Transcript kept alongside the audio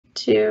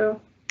2,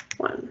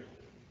 1.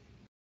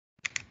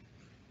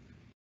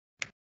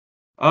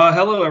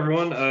 Hello,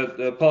 everyone. I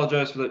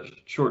apologize for that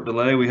short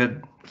delay. We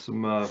had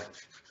some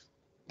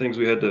things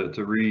we had to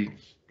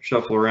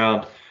reshuffle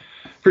around.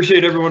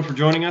 Appreciate everyone for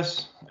joining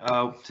us.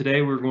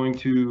 Today we're going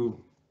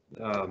to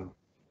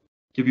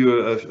give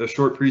you a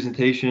short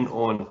presentation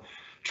on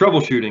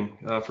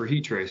troubleshooting for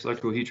heat trace,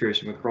 electrical heat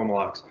tracing with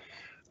Chromalox.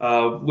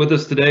 With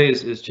us today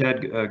is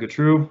Chad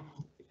Gautreau.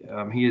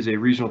 He is a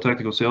regional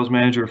technical sales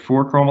manager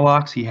for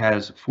Chromalox. He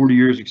has 40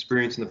 years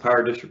experience in the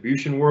power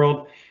distribution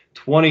world.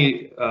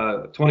 20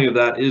 of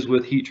that is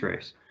with heat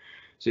trace.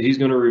 So he's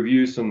going to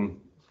review some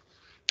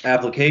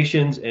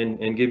applications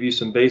and give you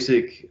some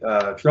basic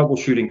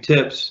troubleshooting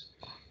tips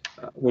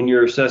when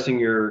you're assessing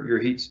your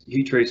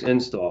heat trace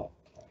install.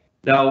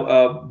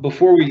 Now,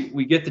 before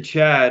we get to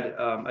Chad,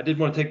 I did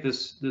want to take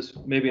this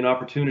maybe an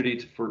opportunity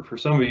for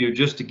some of you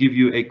just to give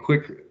you a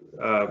quick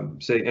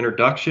say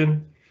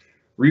introduction,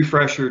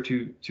 refresher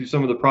to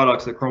some of the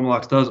products that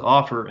Chromalox does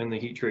offer in the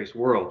heat trace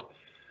world.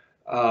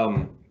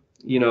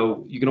 You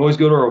know, you can always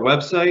go to our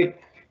website.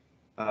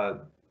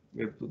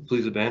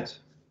 Please advance.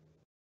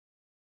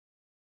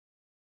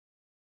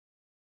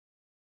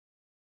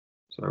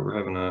 Sorry, we're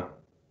having a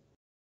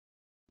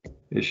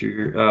issue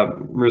here.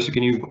 Marissa,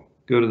 can you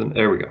go to the,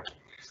 there we go.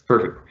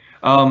 Perfect.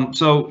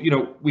 So, you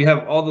know, we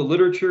have all the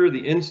literature,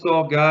 the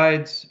install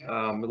guides,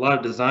 a lot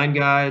of design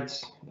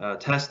guides,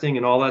 testing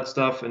and all that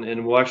stuff.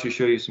 And we'll actually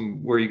show you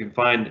some where you can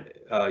find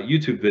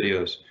YouTube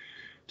videos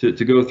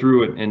to go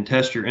through and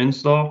test your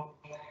install.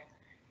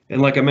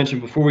 And like I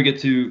mentioned, before we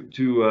get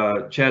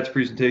to Chad's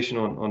presentation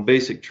on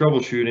basic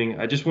troubleshooting,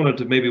 I just wanted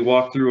to maybe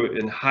walk through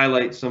it and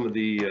highlight some of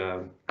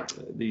the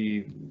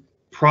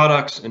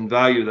products and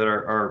value that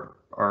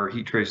our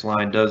heat trace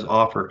line does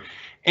offer,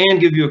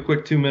 and give you a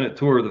quick 2-minute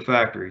tour of the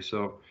factory.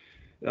 So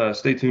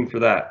stay tuned for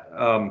that.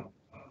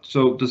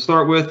 So to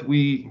start with,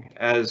 we,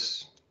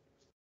 as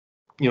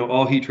you know,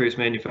 all heat trace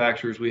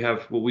manufacturers, we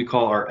have what we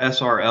call our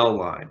SRL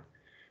line.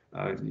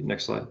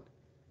 Next slide.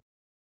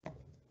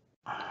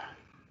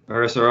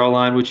 Our SRL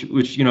line, which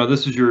you know,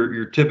 this is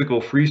your typical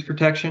freeze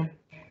protection,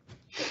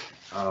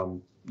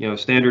 you know,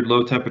 standard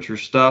low temperature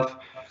stuff.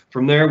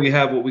 From there, we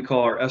have what we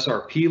call our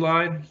SRP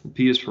line.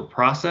 P is for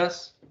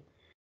process.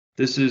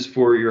 This is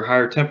for your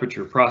higher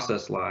temperature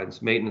process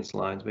lines, maintenance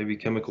lines, maybe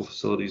chemical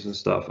facilities and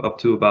stuff, up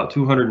to about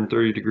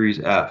 230 degrees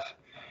F.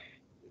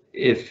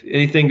 If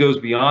anything goes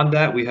beyond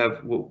that, we have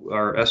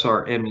our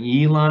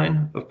SRME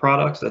line of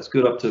products. That's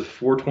good up to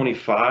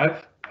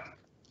 425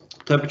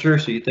 temperature.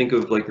 So you think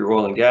of like your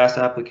oil and gas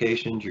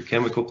applications, your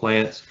chemical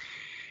plants,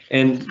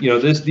 and you know,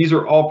 these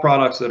are all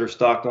products that are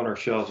stocked on our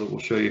shelves that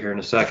we'll show you here in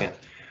a second.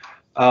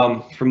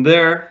 From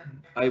there,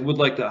 I would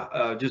like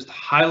to just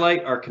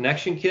highlight our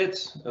connection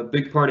kits. A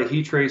big part of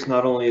heat trace,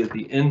 not only is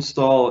the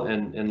install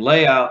and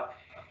layout,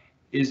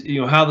 is,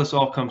 you know, how this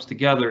all comes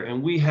together.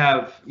 And we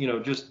have, you know,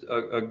 just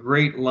a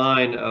great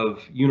line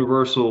of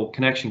universal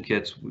connection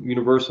kits,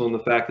 universal in the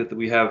fact that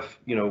we have,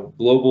 you know,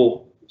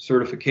 global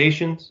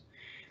certifications,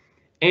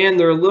 and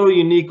they're a little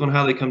unique on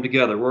how they come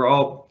together. We're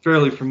all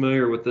fairly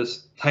familiar with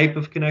this type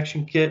of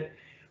connection kit,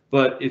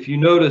 but if you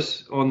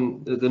notice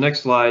on the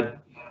next slide,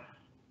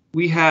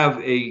 we have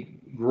a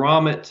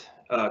grommet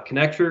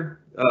connector.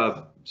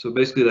 So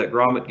basically that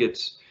grommet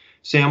gets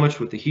sandwiched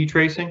with the heat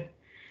tracing.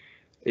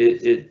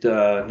 It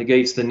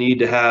negates the need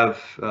to have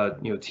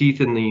you know,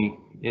 teeth in the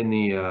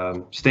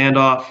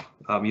standoff.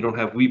 You don't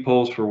have weep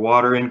holes for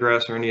water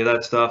ingress or any of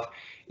that stuff.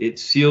 It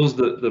seals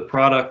the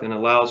product and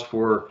allows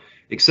for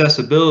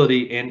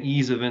accessibility and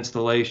ease of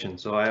installation.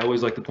 So I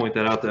always like to point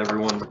that out to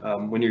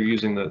everyone when you're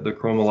using the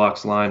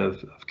Chromalox line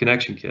of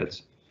connection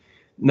kits.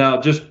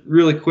 Now, just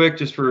really quick,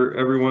 just for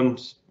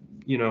everyone's,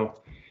 you know,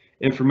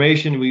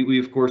 information, we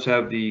of course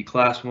have the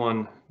Class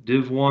 1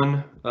 Div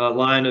 1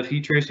 line of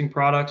heat tracing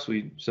products.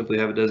 We simply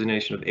have a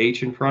designation of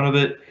H in front of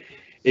it.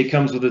 It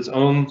comes with its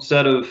own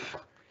set of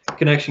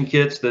connection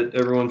kits that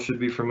everyone should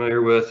be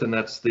familiar with, and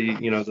that's the,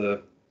 you know,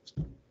 the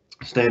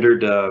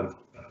standard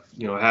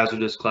you know,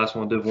 hazardous Class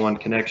 1 Div 1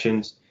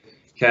 connections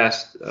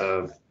cast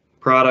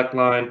product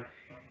line.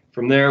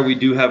 From there, we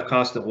do have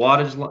constant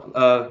wattage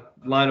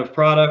line of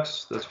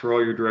products. That's for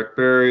all your direct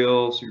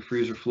burials, your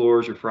freezer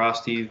floors, your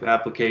frost heave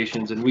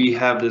applications, and we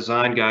have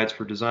design guides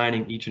for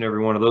designing each and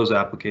every one of those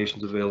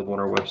applications available on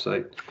our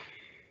website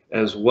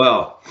as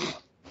well.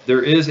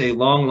 There is a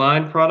long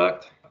line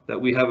product that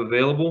we have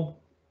available,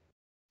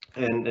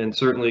 and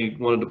certainly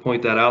wanted to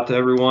point that out to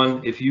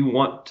everyone. If you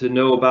want to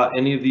know about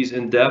any of these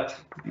in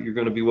depth, you're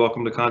going to be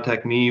welcome to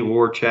contact me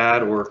or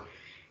Chad or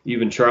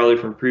even Charlie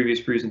from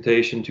previous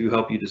presentation to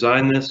help you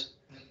design this.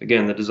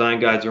 Again, the design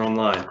guides are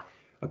online.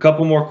 A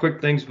couple more quick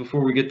things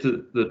before we get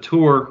to the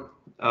tour.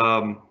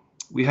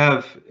 We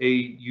have a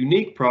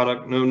unique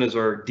product known as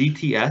our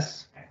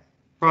DTS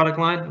product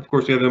line. Of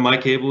course, we have MI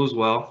cable as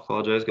well.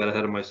 Apologize, got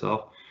ahead of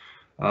myself.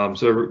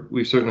 So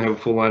we certainly have a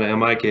full line of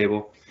MI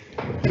cable.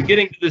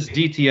 Getting to this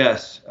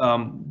DTS,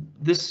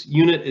 this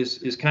unit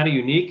is kind of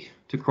unique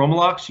to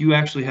Chromalox. You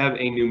actually have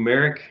a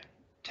numeric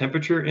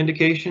temperature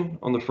indication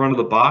on the front of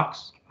the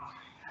box.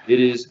 It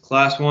is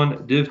Class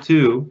 1 Div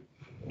 2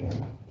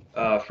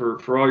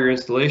 for all your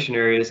installation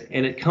areas,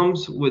 and it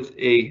comes with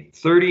a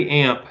 30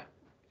 amp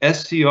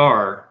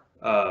SCR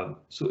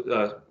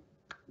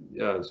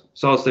solid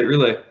state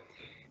relay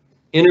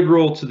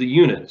integral to the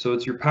unit. So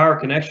it's your power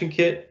connection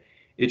kit,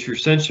 it's your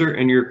sensor,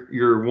 and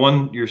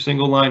your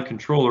single line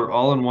controller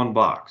all in one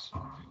box.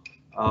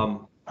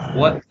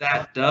 What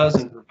that does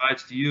and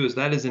provides to you is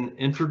that is an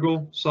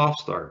integral soft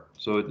start.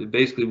 So it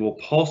basically will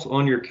pulse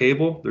on your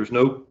cable. There's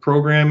no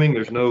programming,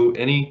 there's no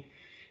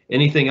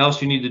anything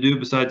else you need to do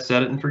besides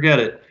set it and forget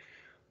it.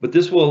 But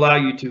this will allow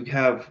you to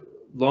have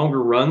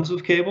longer runs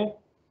of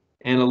cable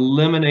and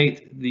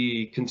eliminate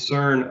the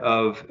concern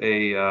of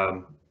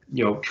a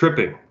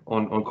tripping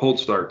on cold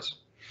starts.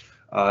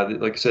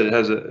 Like I said, it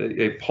has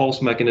a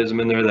pulse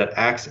mechanism in there that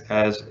acts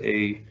as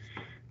a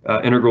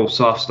integral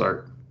soft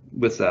start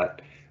with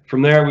that.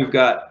 From there,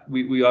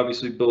 we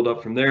obviously build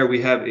up from there. We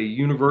have a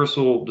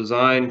universal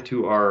design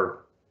to our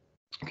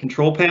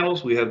control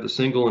panels. We have the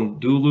single and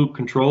dual loop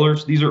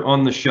controllers. These are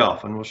on the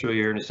shelf, and we'll show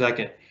you here in a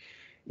second.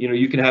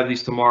 You can have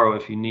these tomorrow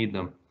if you need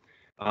them.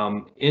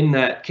 In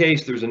that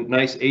case, there's a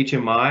nice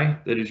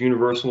HMI that is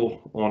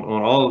universal on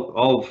all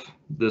of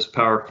this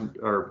power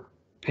or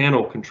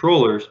panel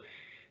controllers.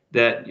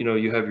 That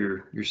you have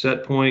your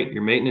set point,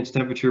 your maintenance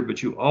temperature,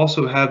 but you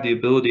also have the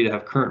ability to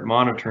have current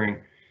monitoring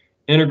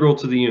integral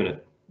to the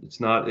unit.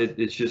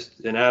 It's just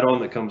an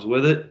add-on that comes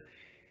with it.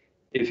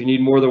 If you need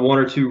more than 1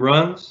 or 2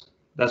 runs,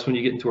 that's when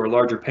you get into our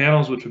larger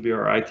panels, which would be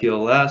our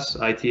ITLS,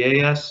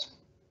 ITAS.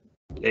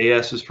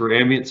 AS is for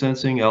ambient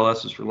sensing,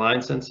 LS is for line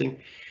sensing.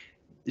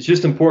 It's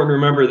just important to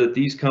remember that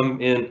these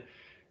come in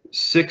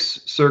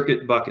 6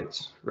 circuit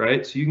buckets,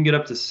 right? So you can get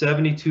up to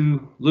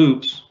 72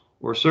 loops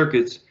or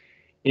circuits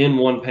in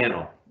one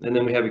panel. And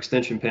then we have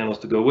extension panels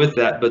to go with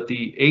that. But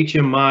the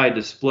HMI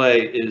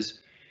display is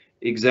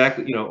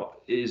exactly,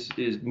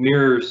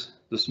 mirrors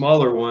the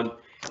smaller one,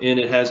 and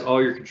it has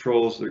all your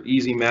controls. They're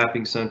easy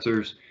mapping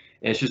sensors,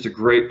 and it's just a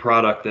great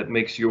product that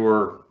makes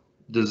your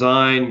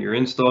design, your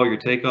install, your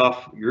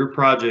takeoff, your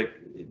project,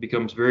 it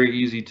becomes very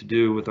easy to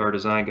do with our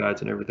design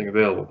guides and everything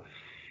available.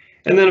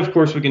 And then of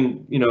course we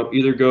can,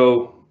 either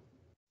go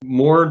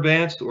more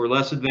advanced or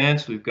less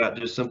advanced. We've got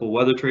just simple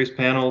weather trace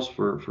panels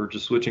for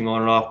just switching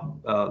on and off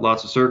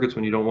lots of circuits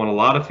when you don't want a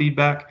lot of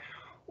feedback,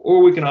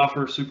 or we can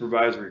offer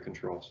supervisory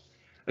controls.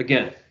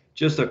 Again,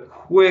 just a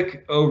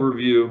quick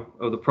overview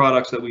of the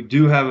products that we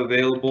do have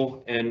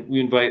available, and we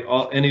invite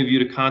any of you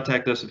to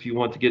contact us if you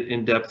want to get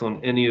in depth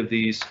on any of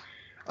these.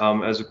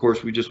 As of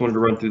course, we just wanted to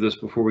run through this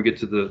before we get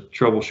to the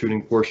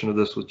troubleshooting portion of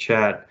this with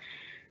Chad.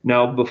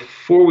 Now,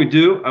 before we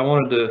do, I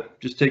wanted to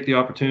just take the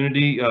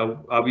opportunity.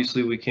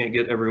 Obviously, we can't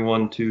get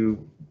everyone to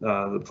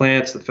the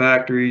plants, the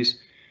factories,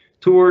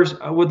 tours.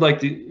 I would like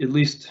to at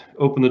least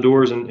open the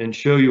doors and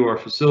show you our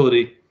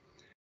facility,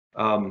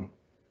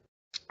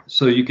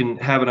 so you can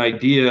have an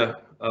idea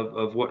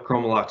of what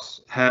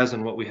Chromalox has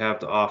and what we have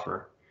to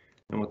offer.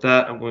 And with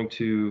that, I'm going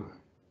to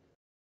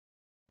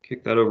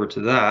kick that over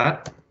to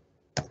that.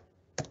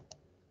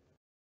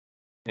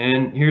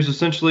 And here's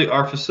essentially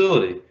our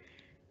facility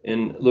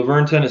in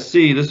Laverne,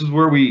 Tennessee. This is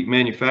where we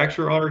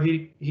manufacture all our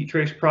heat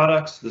trace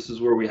products. This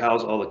is where we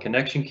house all the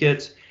connection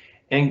kits,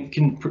 and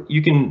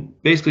you can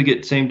basically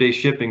get same-day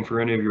shipping for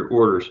any of your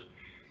orders.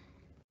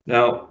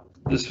 Now,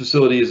 this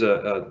facility is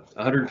a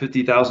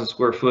 150,000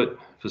 square foot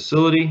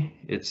facility.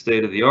 It's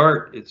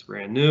state-of-the-art. It's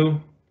brand new.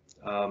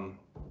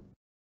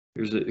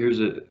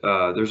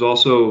 There's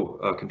also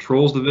a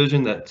controls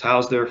division that's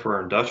housed there for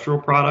our industrial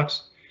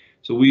products.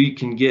 So we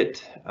can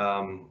get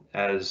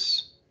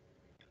as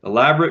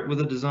elaborate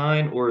with a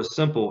design or as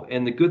simple.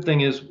 And the good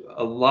thing is,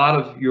 a lot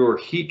of your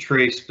heat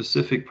trace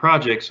specific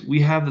projects,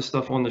 we have the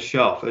stuff on the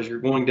shelf. As you're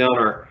going down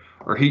our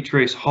heat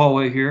trace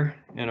hallway here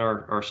in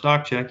our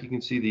stock check, you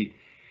can see the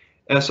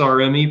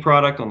SRME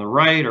product on the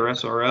right, or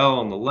SRL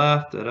on the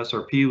left. That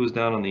SRP was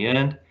down on the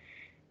end.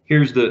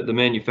 Here's the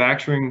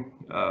manufacturing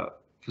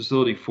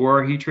facility for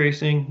our heat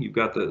tracing. You've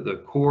got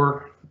the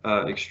core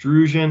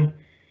extrusion.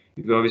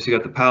 You've obviously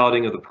got the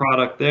palleting of the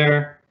product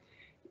there.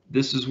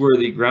 This is where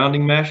the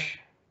grounding mesh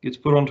gets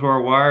put onto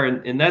our wire,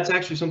 and that's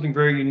actually something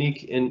very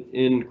unique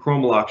in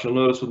Chromalox. You'll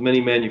notice with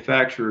many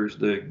manufacturers,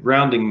 the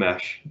grounding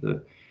mesh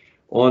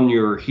on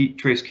your heat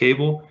trace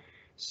cable.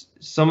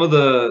 Some of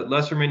the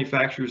lesser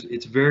manufacturers,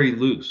 it's very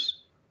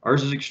loose.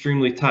 Ours is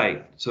extremely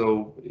tight,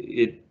 so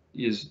it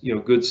is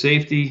good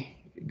safety,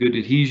 good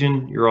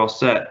adhesion. You're all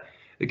set.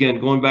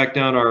 Again, going back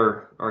down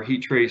our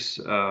heat trace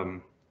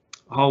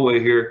hallway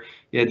here,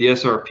 you had the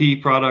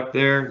SRP product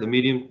there, the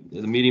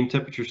medium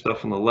temperature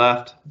stuff on the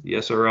left, the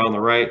SRL on the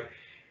right.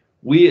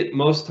 We at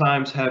most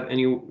times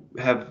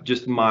have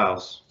just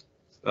miles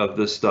of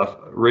this stuff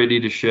ready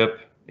to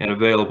ship and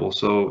available.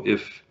 So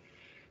if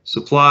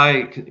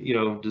supply,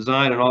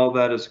 design and all of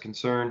that is a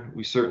concern,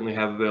 we certainly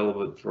have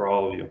available for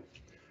all of you.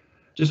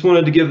 Just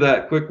wanted to give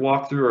that quick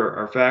walk through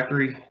our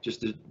factory,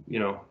 just to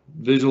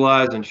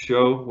visualize and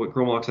show what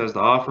Chromalox has to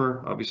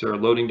offer. Obviously, our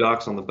loading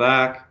docks on the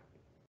back.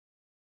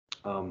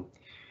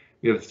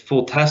 We have a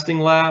full testing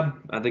lab.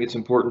 I think it's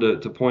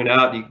important to point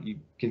out, you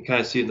can kind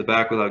of see it in the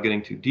back without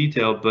getting too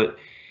detailed, but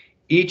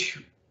each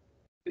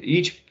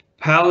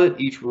pallet,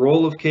 each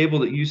roll of cable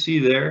that you see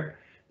there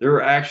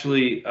are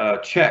actually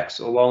checks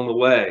along the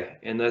way,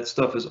 and that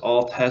stuff is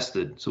all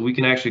tested. So we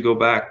can actually go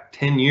back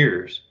 10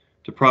 years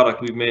to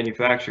product we've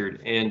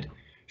manufactured and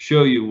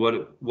show you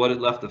what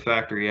it left the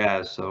factory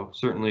as. So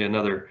certainly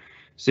another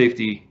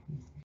safety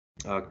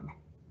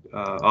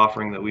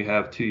offering that we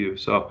have to you.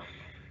 So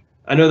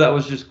I know that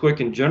was just quick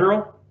in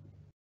general,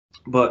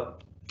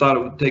 but thought it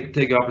would take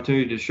the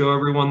opportunity to show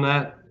everyone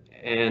that.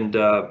 And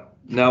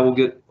now we'll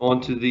get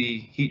on to the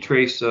heat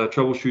trace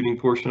troubleshooting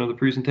portion of the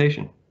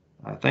presentation.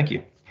 Thank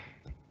you.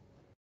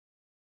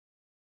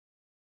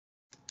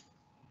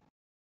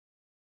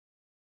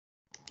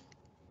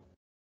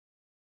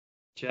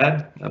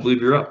 Chad, I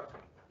believe you're up.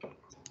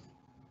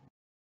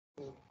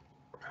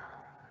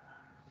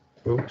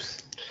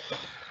 Oops.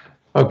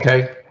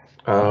 Okay.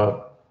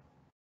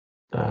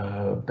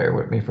 Bear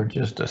with me for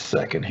just a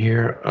second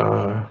here.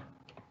 I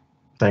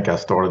think I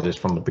started this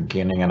from the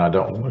beginning and I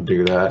don't want to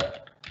do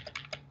that.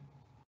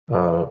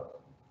 Let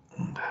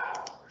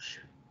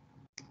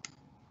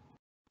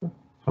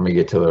me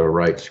get to the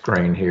right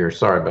screen here.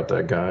 Sorry about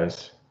that,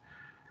 guys.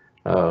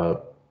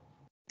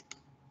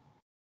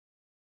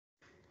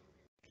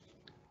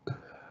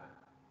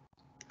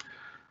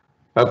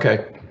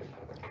 Okay.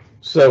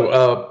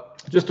 So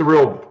just a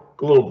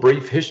little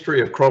brief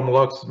history of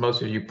Chromalox.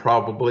 Most of you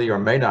probably or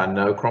may not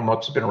know,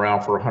 Chromalox has been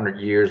around for 100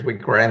 years. We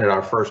granted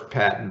our first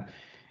patent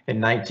in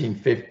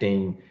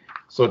 1915.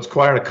 So it's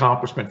quite an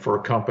accomplishment for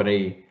a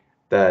company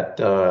that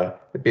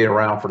been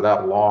around for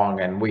that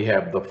long, and we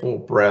have the full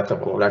breadth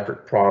of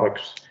electric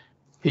products,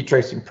 heat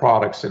tracing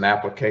products and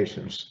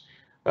applications.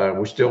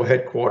 We're still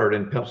headquartered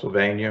in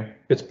Pennsylvania,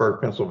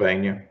 Pittsburgh,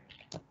 Pennsylvania.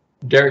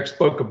 Derek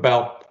spoke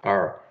about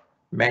our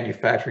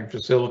manufacturing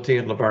facility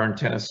in Laverne,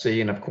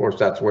 Tennessee, and of course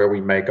that's where we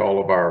make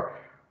all of our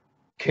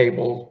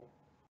cable,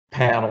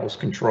 panels,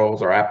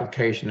 controls. Our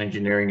application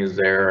engineering is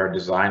there, our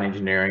design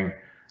engineering,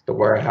 the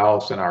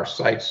warehouse, and our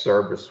site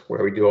service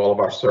where we do all of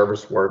our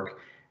service work.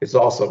 It's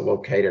also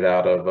located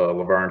out of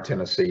Laverne,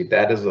 Tennessee.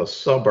 That is a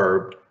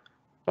suburb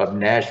of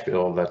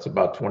Nashville. That's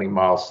about 20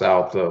 miles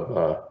south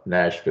of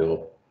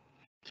Nashville.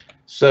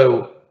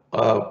 So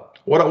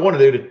what I want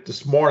to do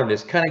this morning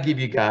is kind of give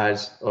you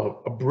guys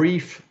a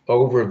brief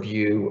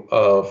overview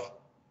of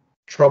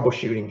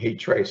troubleshooting heat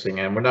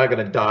tracing, and we're not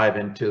going to dive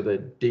into the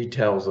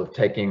details of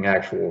taking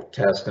actual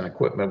tests and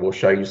equipment. We'll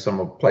show you some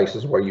of the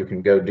places where you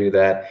can go do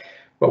that.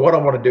 But what I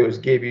want to do is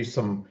give you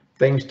some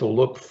things to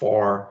look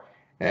for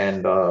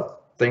and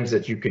things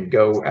that you can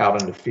go out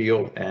in the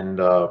field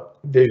and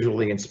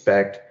visually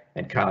inspect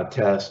and kind of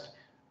test.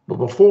 But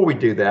before we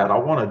do that, I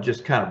want to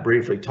just kind of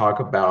briefly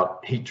talk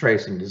about heat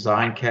tracing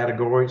design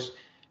categories.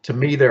 To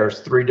me,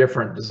 there's three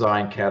different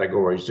design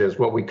categories. There's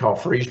what we call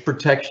freeze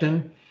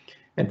protection.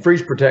 And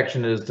freeze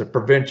protection is the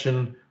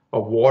prevention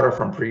of water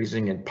from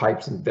freezing in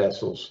pipes and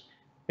vessels.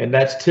 And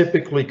that's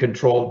typically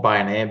controlled by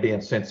an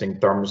ambient sensing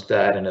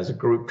thermostat and as a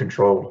group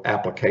controlled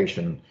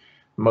application.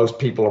 Most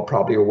people are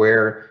probably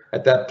aware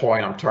at that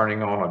point I'm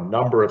turning on a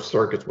number of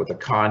circuits with a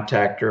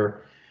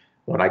contactor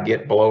when I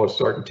get below a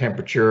certain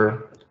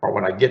temperature or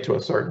when I get to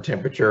a certain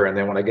temperature, and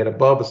then when I get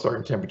above a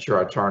certain temperature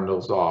I turn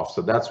those off.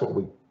 So that's what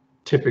we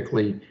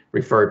typically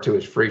refer to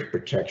as freeze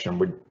protection.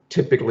 We're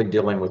typically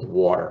dealing with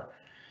water.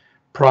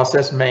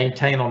 Process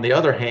maintain, on the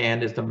other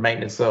hand, is the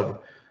maintenance of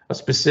a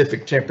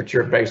specific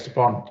temperature based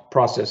upon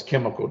process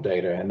chemical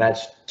data, and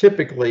that's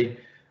typically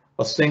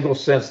a single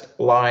sense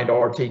lined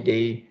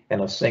RTD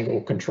and a single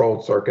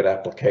controlled circuit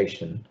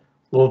application.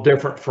 A little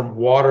different from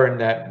water in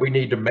that we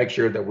need to make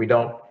sure that we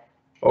don't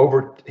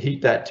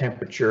overheat that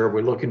temperature.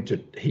 We're looking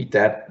to heat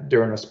that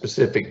during at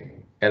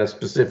a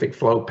specific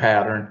flow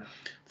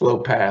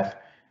path,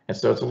 and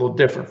so it's a little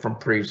different from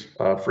freeze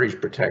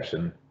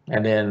protection.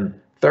 And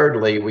then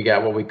thirdly, we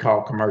got what we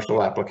call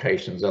commercial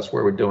applications. That's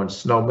where we're doing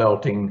snow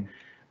melting,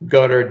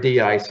 gutter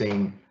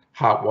de-icing,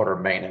 hot water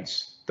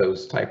maintenance,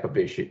 those type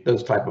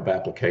of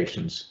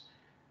applications.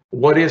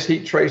 What is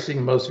heat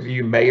tracing? Most of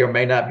you may or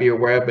may not be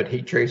aware, but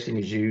heat tracing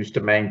is used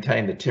to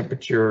maintain the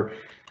temperature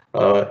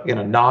in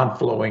a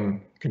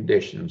non-flowing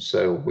condition.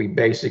 So we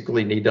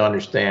basically need to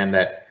understand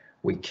that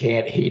we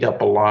can't heat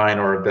up a line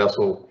or a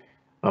vessel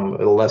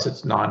unless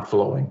it's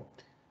non-flowing.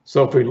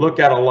 So if we look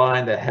at a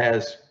line that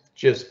has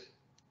just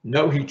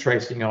no heat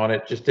tracing on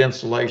it, just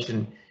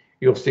insulation,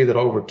 you'll see that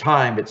over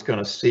time it's going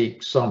to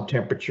seek some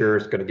temperature,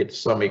 it's going to get to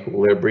some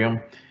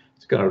equilibrium,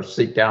 it's going to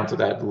seek down to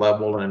that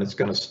level, and it's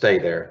going to stay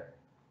there.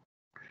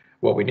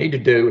 What we need to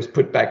do is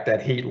put back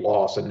that heat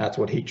loss, and that's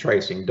what heat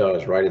tracing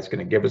does, right? It's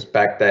going to give us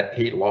back that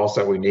heat loss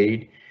that we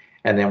need,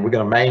 and then we're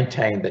going to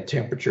maintain the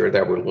temperature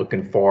that we're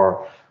looking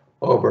for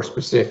over a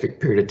specific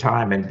period of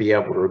time and be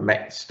able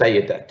to stay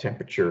at that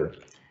temperature.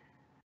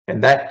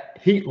 And that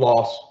heat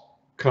loss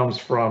comes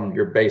from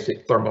your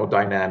basic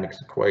thermodynamics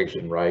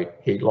equation, right?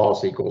 Heat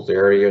loss equals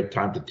area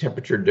times the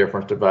temperature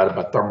difference divided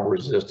by thermal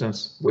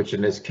resistance, which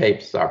in this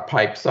case is our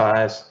pipe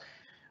size,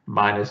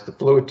 minus the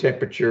fluid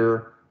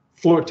temperature,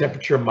 fluid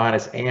temperature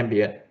minus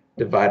ambient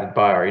divided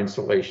by our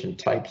insulation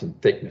types and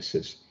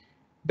thicknesses.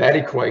 That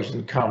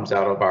equation comes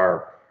out of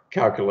our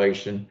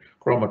calculation,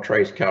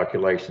 Chromatrace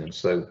calculations.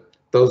 So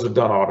those are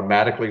done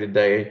automatically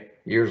today.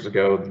 Years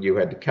ago, you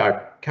had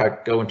to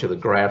go into the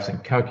graphs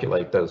and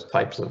calculate those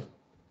types of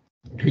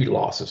heat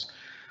losses.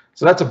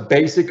 So that's a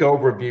basic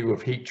overview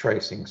of heat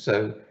tracing.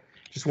 So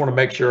just want to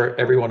make sure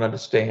everyone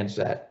understands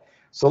that.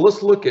 So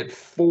let's look at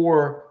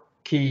 4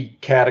 key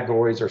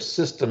categories or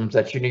systems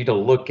that you need to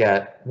look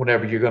at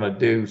whenever you're going to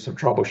do some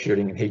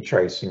troubleshooting and heat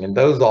tracing. And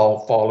those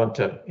all fall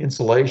into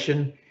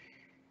insulation,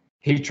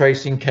 heat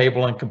tracing,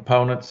 cable and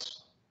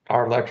components,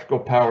 our electrical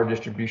power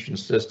distribution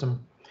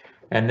system,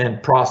 and then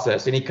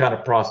process, any kind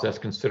of process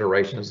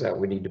considerations that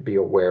we need to be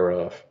aware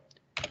of.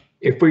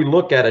 If we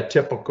look at a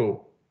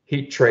typical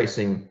heat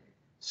tracing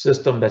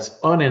system that's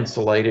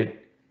uninsulated,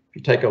 if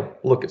you take a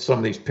look at some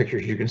of these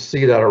pictures, you can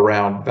see that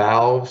around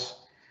valves,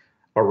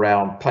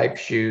 around pipe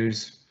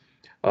shoes,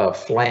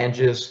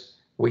 flanges,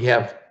 we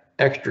have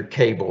extra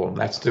cable, and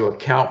that's to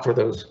account for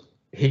those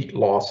heat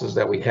losses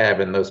that we have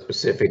in those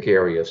specific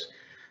areas.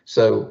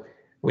 So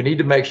we need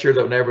to make sure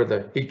that whenever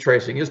the heat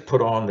tracing is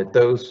put on, that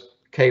those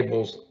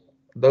cables,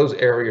 those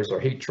areas are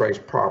heat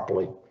traced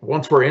properly.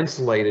 Once we're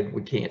insulated,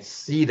 we can't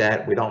see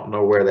that. We don't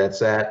know where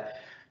that's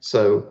at.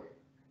 So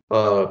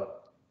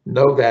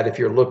know that if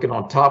you're looking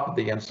on top of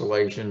the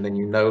insulation, then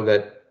you know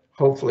that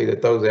hopefully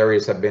that those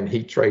areas have been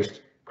heat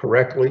traced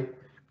correctly.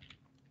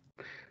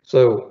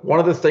 So one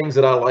of the things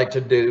that I like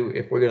to do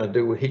if we're going to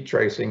do heat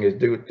tracing is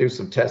do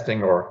some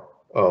testing or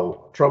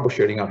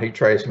troubleshooting on heat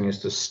tracing is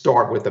to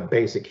start with a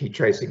basic heat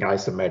tracing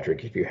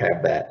isometric. If you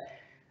have that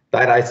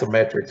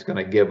isometric is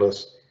going to give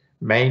us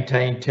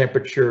maintained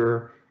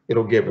temperature.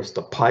 It'll give us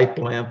the pipe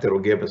length. It'll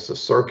give us the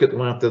circuit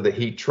length of the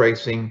heat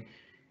tracing.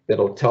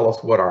 It'll tell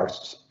us what our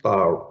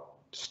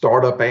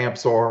startup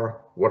amps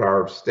are, what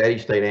our steady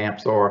state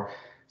amps are.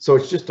 So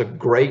it's just a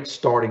great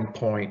starting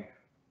point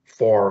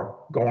for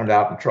going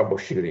out and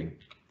troubleshooting.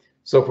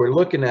 So if we're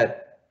looking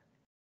at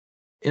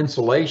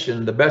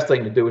insulation, the best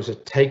thing to do is to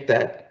take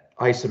that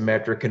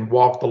isometric and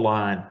walk the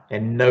line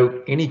and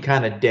note any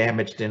kind of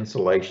damaged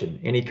insulation,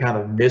 any kind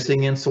of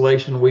missing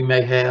insulation we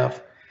may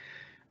have.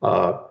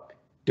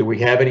 Do we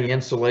have any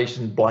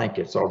insulation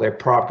blankets? Are they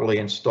properly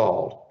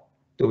installed?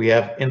 Do we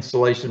have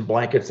insulation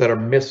blankets that are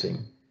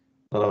missing?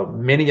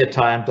 Many a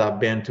times I've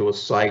been to a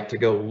site to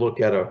go look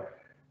at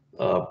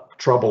a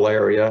trouble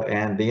area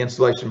and the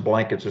insulation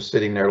blankets are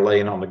sitting there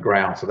laying on the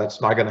ground. So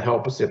that's not going to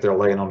help us if they're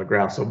laying on the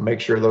ground. So make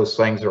sure those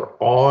things are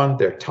on,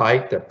 they're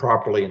tight, they're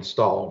properly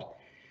installed.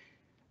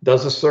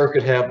 Does the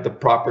circuit have the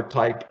proper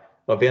type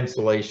of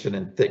insulation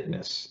and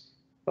thickness?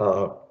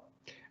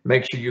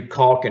 Make sure you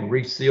caulk and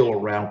reseal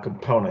around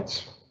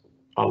components.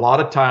 A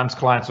lot of times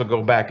clients will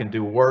go back and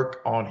do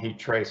work on heat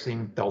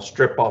tracing. They'll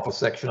strip off a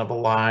section of a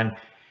line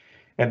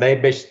and they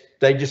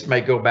just may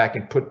go back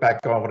and put back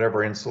on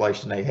whatever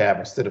insulation they have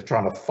instead of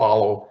trying to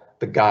follow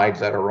the guides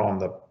that are on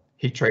the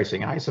heat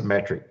tracing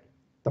isometric.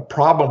 The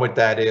problem with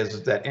that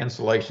is that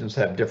insulations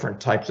have different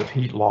types of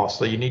heat loss.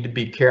 So you need to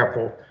be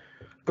careful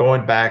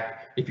going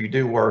back if you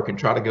do work and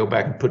try to go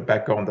back and put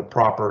back on the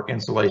proper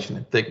insulation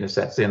and thickness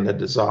that's in the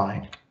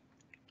design.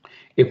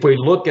 If we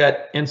look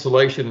at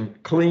insulation,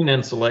 clean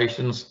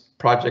insulations,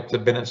 projects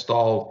have been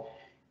installed,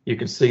 you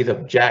can see the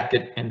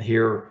jacket in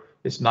here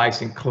is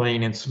nice and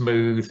clean and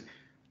smooth.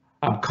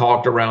 I'm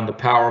caulked around the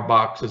power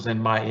boxes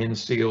and my end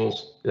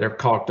seals. They're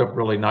caulked up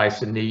really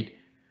nice and neat.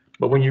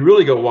 But when you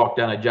really go walk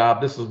down a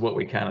job, this is what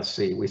we kind of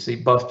see. We see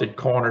busted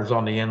corners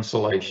on the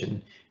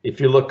insulation. If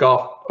you look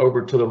off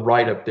over to the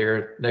right up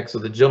there next to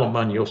the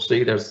gentleman, you'll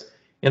see there's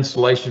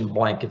insulation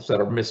blankets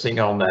that are missing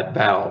on that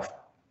valve.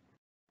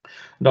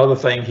 Another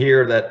thing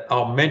here that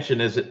I'll mention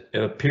is it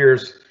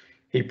appears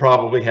he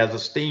probably has a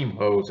steam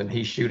hose and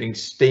he's shooting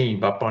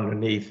steam up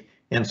underneath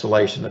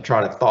insulation to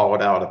try to thaw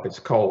it out if it's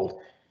cold.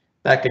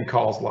 That can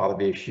cause a lot of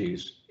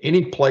issues.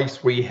 Any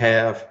place we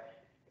have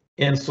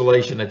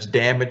insulation that's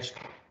damaged,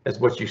 as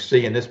what you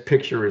see in this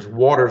picture, is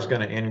water is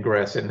going to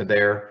ingress into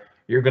there.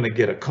 You're going to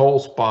get a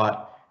cold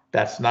spot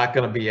that's not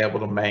going to be able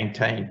to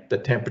maintain the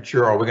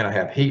temperature, or we're going to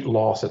have heat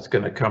loss that's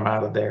going to come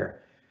out of there.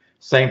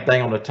 Same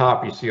thing on the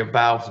top, you see a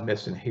valve's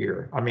missing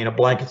here. I mean, a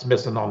blanket's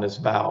missing on this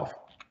valve.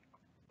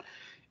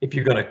 If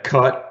you're going to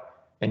cut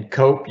and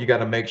cope, you got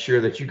to make sure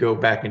that you go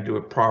back and do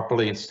it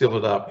properly and seal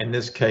it up. In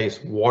this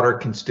case, water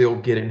can still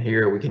get in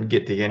here. We can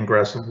get the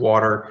ingress of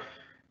water.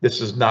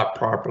 This is not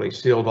properly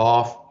sealed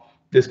off.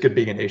 This could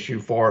be an issue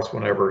for us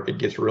whenever it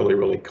gets really,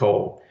 really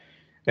cold.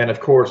 And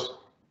of course,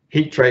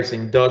 heat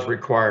tracing does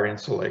require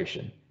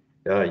insulation.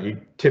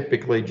 You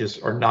typically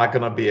just are not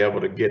going to be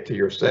able to get to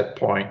your set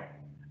point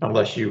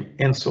unless you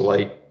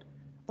insulate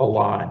a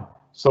line.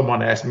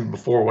 Someone asked me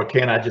before, well,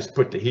 can't I just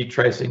put the heat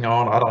tracing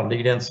on? I don't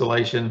need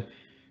insulation.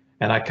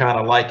 And I kind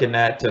of liken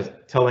that to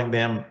telling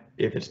them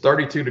if it's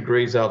 32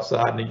 degrees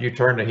outside and you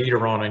turn the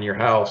heater on in your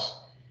house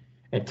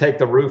and take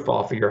the roof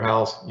off of your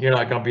house, you're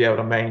not going to be able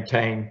to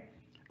maintain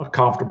a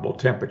comfortable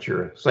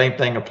temperature. Same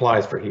thing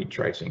applies for heat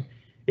tracing.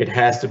 It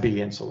has to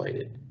be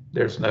insulated.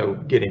 There's no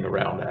getting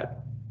around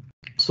that.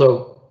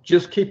 So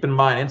just keep in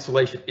mind,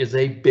 insulation is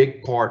a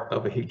big part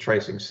of a heat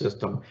tracing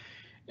system.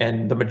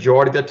 And the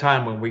majority of the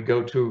time when we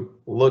go to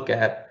look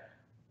at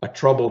a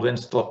troubled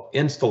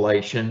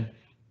installation,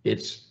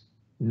 it's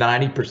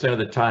 90% of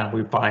the time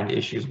we find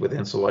issues with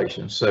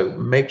insulation. So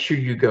make sure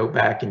you go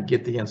back and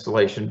get the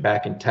insulation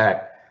back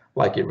intact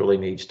like it really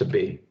needs to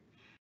be.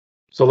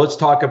 So let's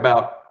talk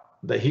about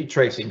the heat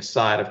tracing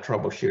side of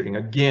troubleshooting.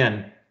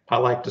 Again, I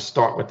like to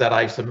start with that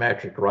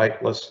isometric,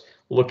 right? Let's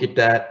look at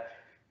that.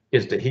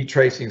 Is the heat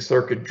tracing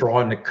circuit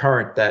drawing the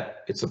current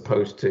that it's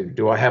supposed to?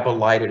 Do I have a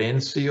lighted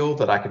end seal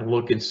that I can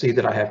look and see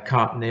that I have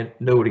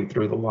continuity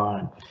through the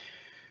line?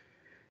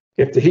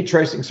 If the heat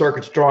tracing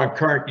circuit's drawing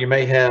current, you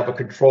may have a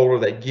controller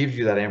that gives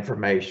you that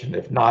information.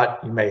 If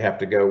not, you may have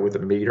to go with a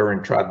meter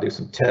and try to do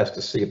some tests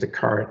to see if the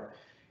current,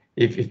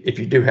 if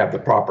you do have the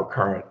proper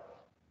current.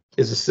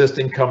 Is the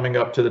system coming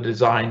up to the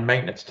design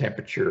maintenance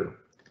temperature?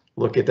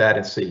 Look at that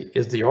and see,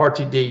 is the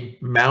RTD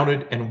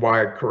mounted and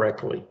wired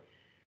correctly?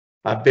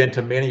 I've been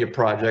to many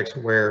projects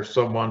where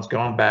someone's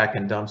gone back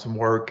and done some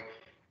work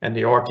and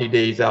the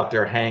RTD's out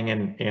there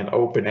hanging in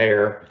open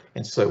air.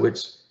 And so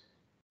it's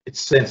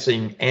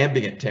sensing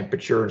ambient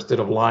temperature instead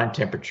of line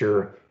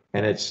temperature,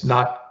 and it's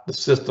not, the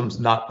system's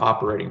not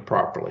operating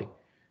properly.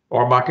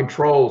 Are my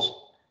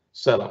controls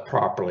set up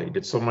properly?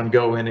 Did someone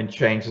go in and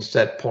change the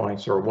set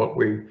points or what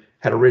we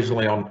had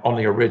originally on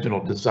the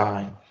original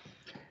design?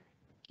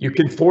 You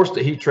can force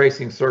the heat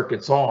tracing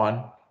circuits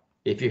on.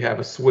 If you have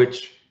a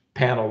switch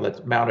panel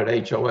that's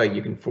mounted HOA,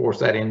 you can force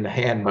that into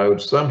hand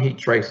mode. Some heat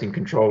tracing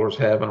controllers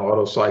have an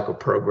auto cycle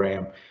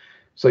program.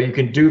 So you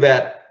can do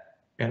that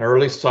in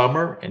early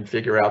summer and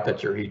figure out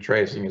that your heat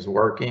tracing is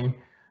working.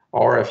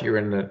 Or if you're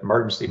in the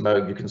emergency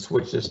mode, you can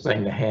switch this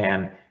thing to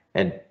hand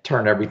and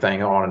turn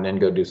everything on and then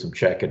go do some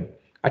checking.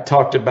 I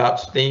talked about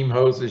steam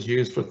hoses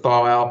used for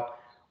thaw out.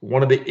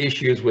 One of the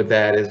issues with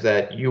that is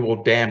that you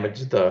will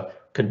damage the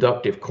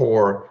conductive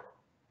core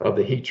of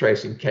the heat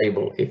tracing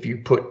cable if you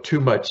put too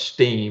much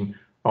steam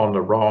on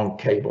the wrong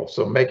cable.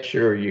 So make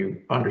sure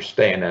you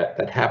understand that.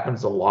 That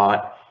happens a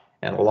lot,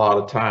 and a lot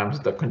of times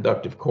the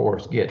conductive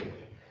cores get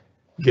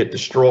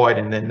destroyed,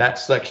 and then that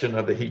section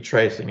of the heat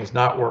tracing is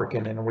not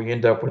working, and we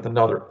end up with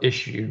another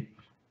issue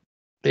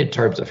in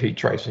terms of heat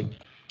tracing.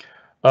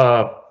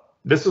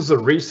 This is a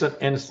recent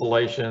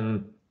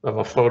installation of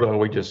a photo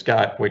we just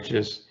got, which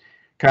is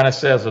kind of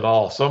says it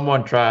all.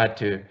 Someone tried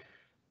to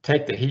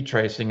take the heat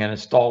tracing and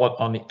install it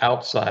on the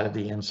outside of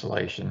the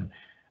insulation.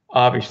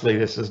 Obviously,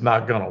 this is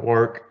not going to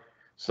work.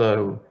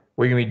 So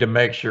we need to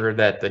make sure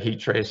that the heat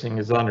tracing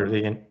is under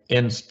the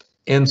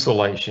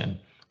insulation.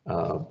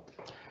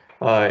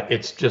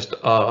 It's just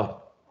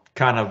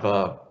kind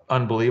of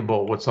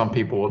unbelievable what some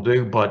people will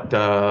do, but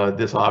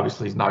this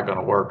obviously is not going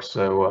to work.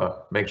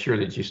 So make sure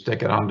that you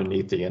stick it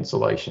underneath the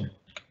insulation.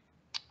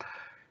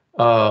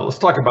 Let's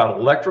talk about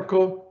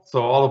electrical.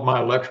 So all of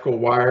my electrical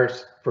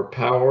wires for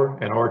power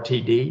and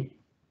RTD.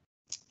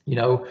 You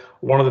know,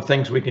 one of the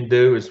things we can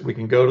do is we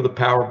can go to the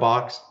power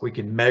box, we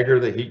can measure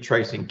the heat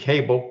tracing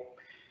cable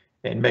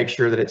and make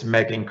sure that it's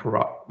making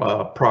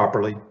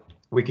properly.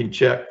 We can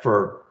check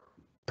for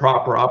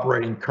proper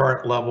operating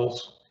current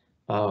levels.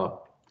 A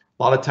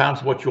lot of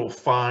times what you'll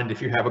find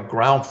if you have a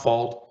ground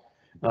fault,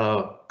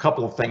 a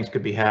couple of things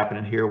could be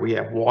happening here. We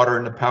have water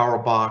in the power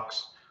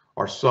box,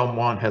 or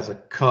someone has a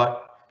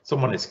cut,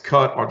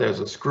 or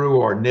there's a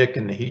screw or a nick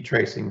in the heat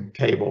tracing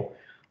cable.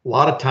 A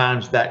lot of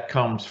times that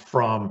comes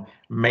from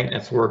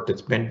maintenance work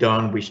that's been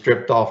done. We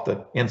stripped off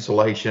the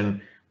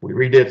insulation, we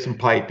redid some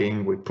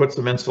piping, we put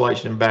some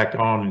insulation back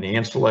on, and the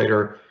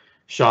insulator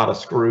shot a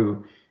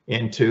screw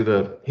into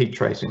the heat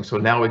tracing. So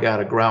now we got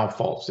a ground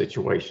fault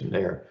situation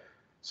there.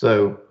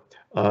 So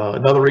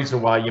another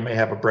reason why you may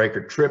have a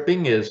breaker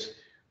tripping is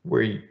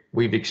we've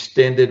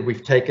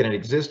taken an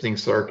existing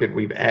circuit,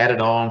 we've added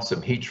on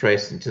some heat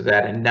tracing to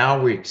that, and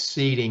now we're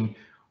exceeding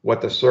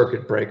what the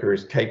circuit breaker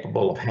is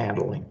capable of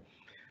handling.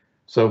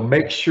 So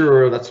make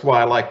sure, that's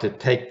why I like to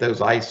take those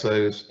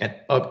ISOs and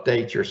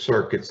update your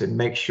circuits and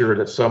make sure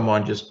that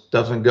someone just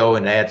doesn't go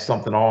and add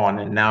something on,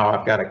 and now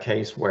I've got a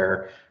case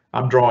where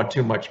I'm drawing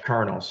too much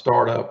current on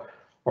startup,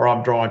 or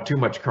I'm drawing too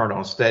much current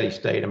on steady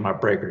state and my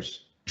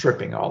breaker's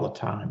tripping all the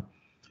time.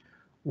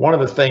 One of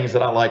the things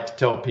that I like to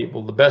tell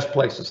people, the best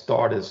place to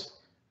start is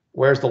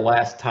where's the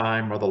last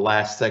time or the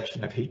last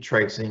section of heat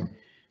tracing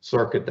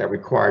circuit that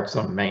required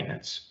some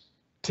maintenance.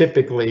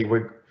 Typically,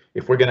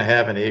 if we're going to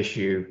have an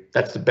issue,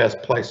 that's the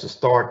best place to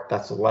start.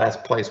 That's the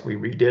last place we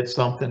redid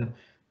something.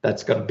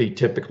 That's going to be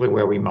typically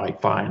where we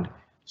might find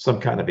some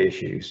kind of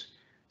issues.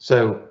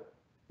 So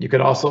you can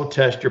also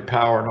test your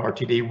power and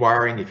RTD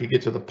wiring if you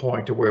get to the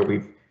point to where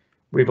we've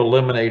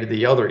eliminated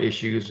the other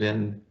issues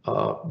in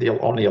on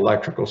the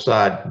electrical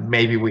side.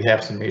 Maybe we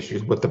have some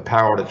issues with the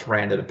power that's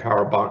ran to the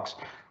power box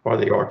or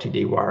the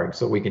RTD wiring,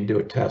 so we can do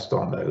a test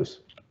on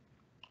those.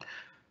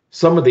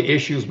 Some of the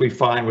issues we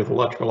find with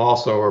electrical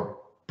also are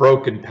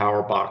broken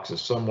power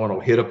boxes. Someone will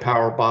hit a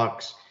power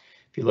box.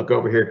 If you look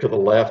over here to the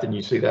left and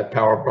you see that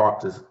power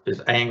box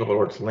is angled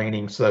or it's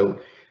leaning, so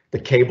the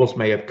cables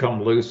may have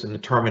come loose in the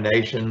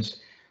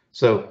terminations.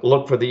 So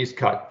look for these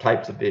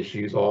types of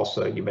issues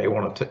also. You may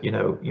want to,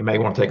 you may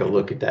want to take a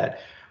look at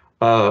that.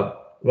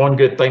 One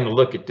good thing to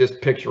look at this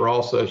picture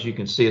also, as you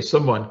can see, is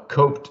someone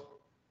coped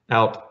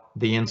out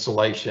the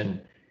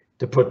insulation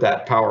to put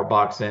that power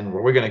box in,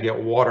 where we're going to get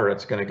water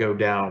that's going to go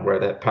down where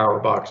that power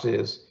box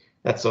is.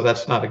 That's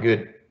not a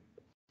good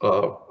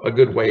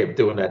way of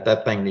doing that.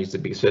 That thing needs to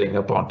be sitting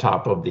up on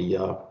top of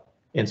the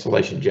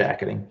insulation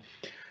jacketing.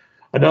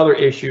 Another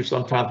issue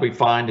sometimes we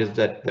find is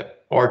that the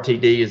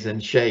RTD is in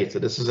shade. So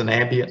this is an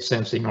ambient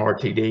sensing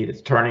RTD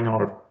that's turning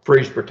on a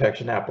freeze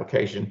protection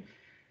application.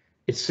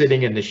 It's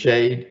sitting in the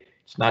shade.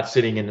 It's not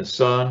sitting in the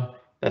sun.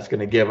 That's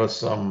going to give us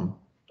some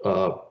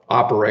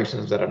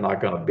operations that are not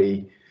going to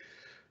be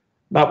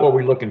not what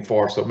we're looking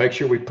for. So make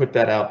sure we put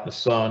that out in the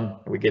sun.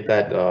 We get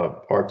that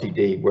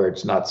RTD where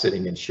it's not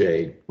sitting in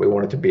shade. We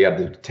want it to be able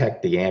to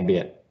detect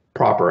the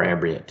proper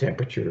ambient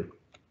temperature.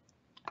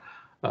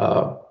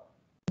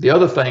 The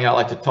other thing I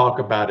like to talk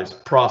about is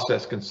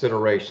process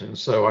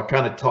considerations. So I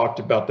kind of talked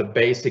about the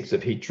basics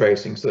of heat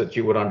tracing so that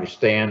you would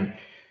understand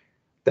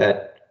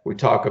that we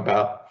talk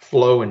about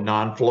flow and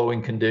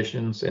non-flowing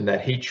conditions, and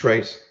that heat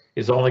trace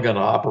is only going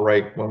to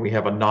operate when we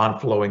have a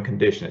non-flowing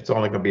condition. It's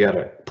only going to be able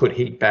to put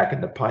heat back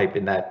in the pipe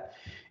in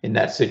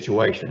that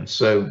situation.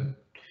 So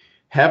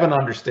have an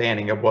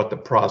understanding of what the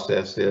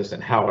process is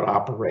and how it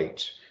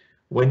operates.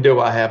 When do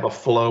I have a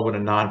flow and a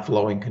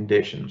non-flowing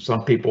condition?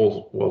 Some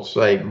people will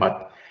say,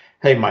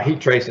 hey, my heat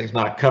tracing is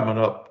not coming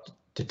up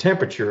to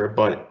temperature,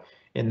 but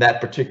in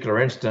that particular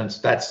instance,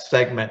 that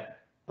segment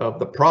of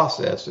the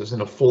process is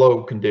in a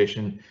flow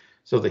condition,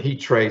 so the heat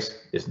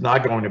trace is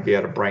not going to be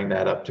able to bring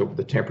that up to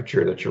the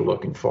temperature that you're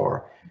looking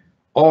for.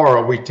 Or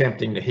are we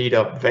attempting to heat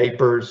up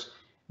vapors,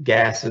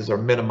 gases, or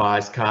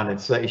minimize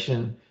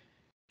condensation?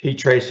 Heat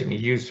tracing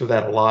is used for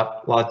that a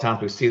lot. A lot of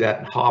times we see that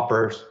in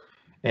hoppers.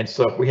 And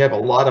so if we have a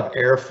lot of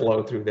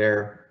airflow through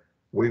there,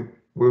 we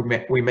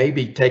may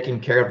be taking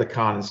care of the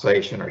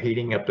condensation or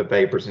heating up the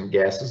vapors and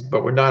gases,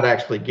 but we're not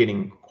actually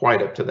getting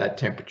quite up to that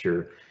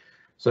temperature.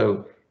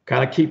 So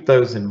kind of keep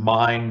those in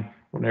mind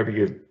whenever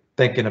you're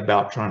thinking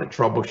about trying to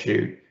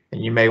troubleshoot,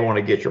 and you may want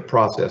to get your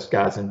process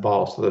guys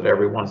involved so that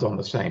everyone's on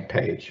the same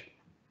page.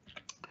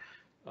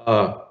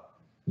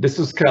 This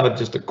is kind of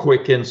just a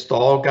quick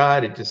install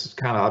guide. It just is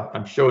kind of,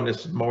 I'm showing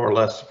this more or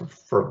less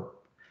for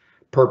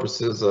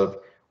purposes of,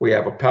 we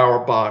have a power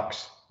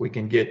box, we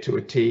can get to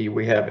a T,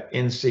 we have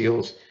end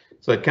seals.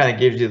 So it kind of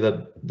gives you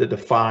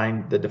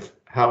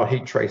how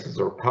heat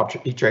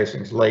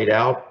tracing is laid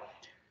out.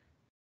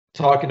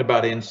 Talking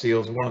about end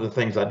seals, one of the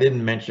things I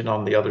didn't mention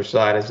on the other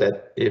side is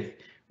that if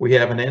we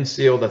have an end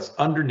seal that's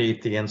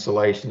underneath the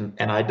insulation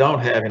and I don't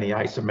have any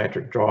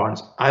isometric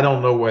drawings, I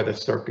don't know where the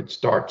circuit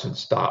starts and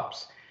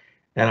stops.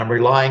 And I'm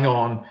relying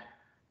on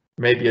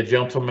maybe a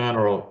gentleman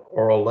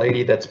or a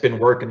lady that's been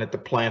working at the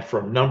plant for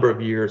a number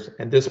of years,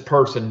 and this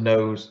person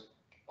knows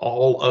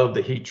all of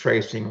the heat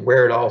tracing,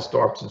 where it all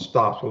starts and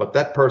stops. Well, if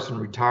that person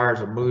retires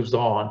or moves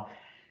on,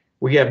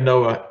 we have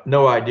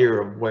no idea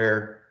of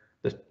where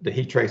the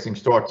heat tracing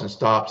starts and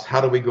stops.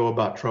 How do we go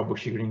about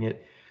troubleshooting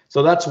it?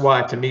 So that's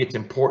why, to me, it's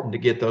important to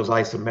get those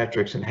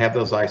isometrics and have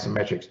those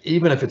isometrics,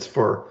 even if it's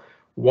for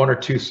 1 or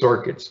 2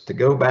 circuits, to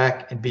go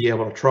back and be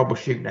able to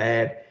troubleshoot and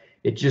add.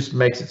 It just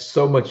makes it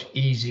so much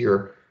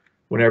easier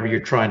whenever you're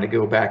trying to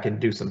go back and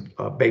do some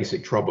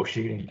basic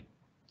troubleshooting.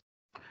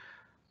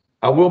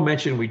 I will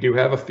mention we do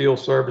have a field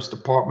service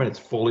department. It's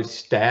fully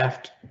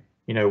staffed.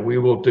 We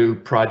will do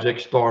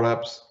project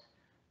startups,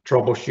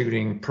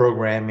 troubleshooting,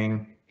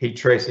 programming, heat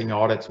tracing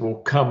audits. We'll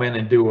come in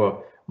and do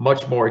a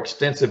much more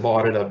extensive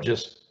audit of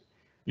just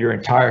your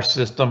entire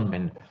system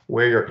and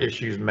where your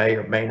issues may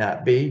or may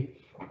not be.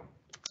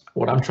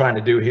 What I'm trying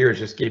to do here is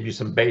just give you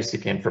some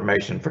basic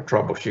information for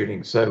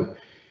troubleshooting. So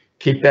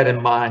keep that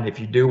in mind. If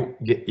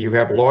you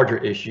have larger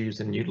issues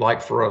and you'd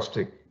like for us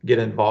to get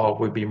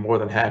involved, we'd be more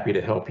than happy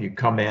to help you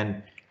come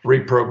in,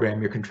 reprogram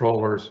your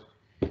controllers,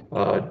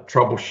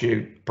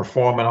 troubleshoot,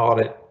 perform an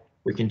audit.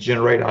 We can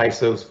generate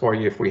ISOs for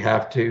you if we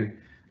have to.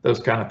 Those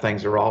kind of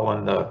things are all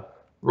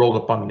rolled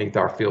up underneath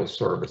our field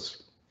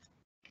service.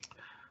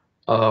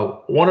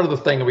 One of the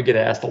things we get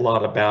asked a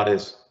lot about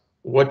is,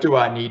 what do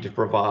I need to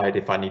provide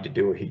if I need to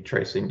do a heat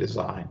tracing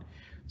design?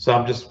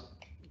 So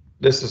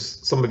this is,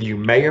 some of you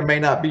may or may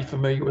not be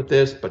familiar with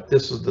this, but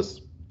this is the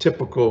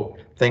typical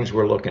things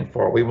we're looking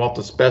for. We want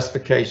the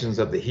specifications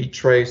of the heat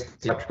trace,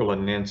 the electrical,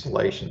 and the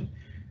insulation.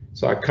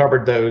 So I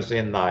covered those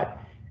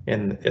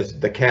as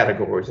the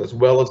categories, as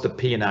well as the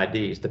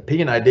P&IDs. The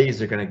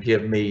P&IDs are going to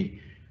give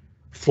me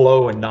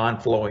flow and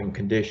non-flowing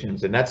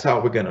conditions, and that's how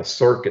we're going to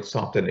circuit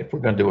something if we're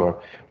going to do a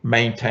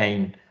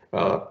maintain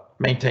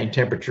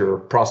temperature,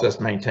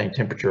 process maintain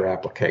temperature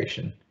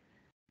application.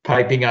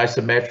 Piping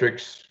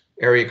isometrics,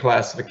 area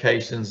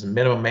classifications,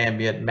 minimum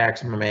ambient,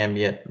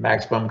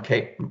 maximum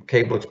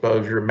cable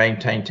exposure,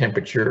 maintain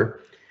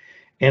temperature,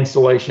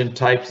 insulation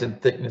types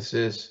and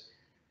thicknesses,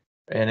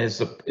 and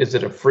is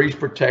it a freeze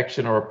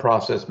protection or a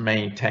process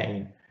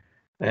maintain?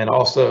 And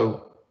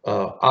also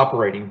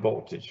operating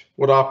voltage.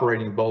 What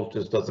operating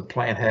voltage does the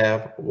plant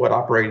have? What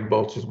operating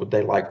voltage would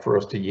they like for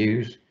us to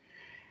use?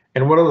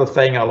 And one other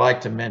thing I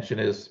like to mention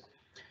is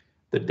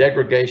the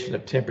degradation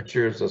of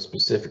temperatures of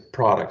specific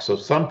products. So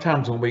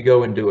sometimes when we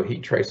go and do a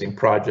heat tracing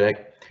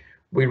project,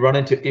 we run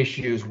into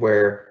issues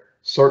where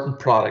certain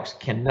products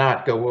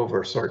cannot go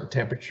over a certain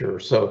temperature.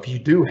 So if you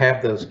do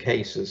have those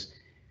cases,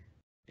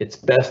 it's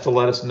best to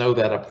let us know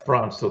that up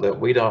front so that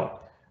we don't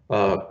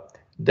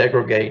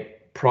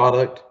degrade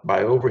product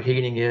by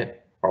overheating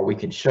it, or we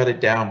can shut it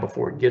down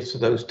before it gets to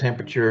those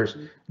temperatures.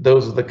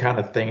 Those are the kind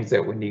of things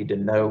that we need to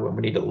know and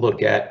we need to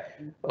look at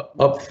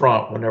up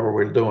front whenever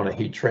we're doing a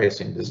heat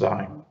tracing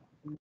design.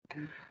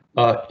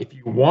 If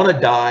you want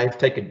to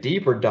take a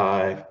deeper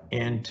dive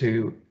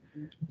into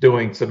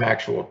doing some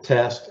actual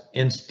test,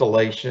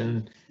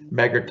 installation,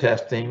 mega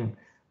testing,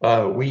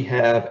 we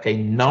have a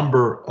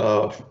number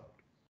of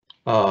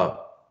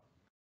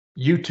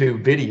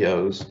YouTube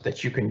videos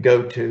that you can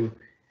go to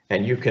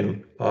and you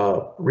can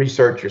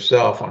research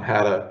yourself on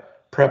how to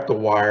prep the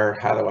wire,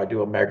 how do I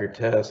do a mega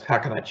test, how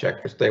can I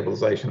check for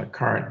stabilization of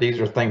current. These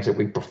are things that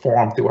we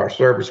perform through our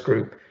service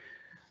group.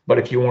 But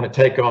if you want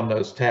to take on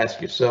those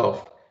tasks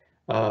yourself,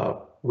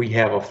 we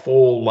have a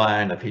full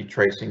line of heat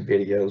tracing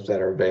videos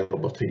that are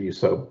available to you.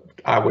 So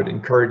I would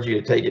encourage you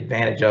to take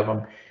advantage of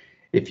them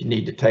if you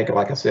need to take,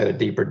 like I said, a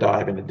deeper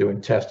dive into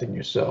doing testing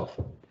yourself.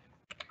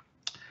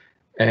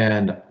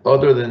 And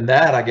other than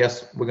that, I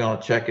guess we're going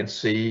to check and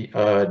see,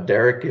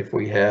 Derek, if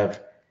we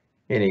have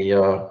any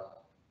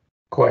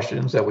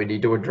questions that we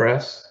need to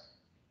address.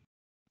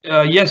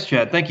 Yes,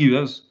 Chad, thank you.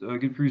 That was a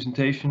good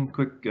presentation.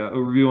 Quick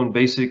overview on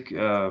basic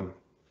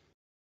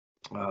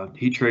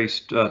heat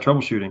trace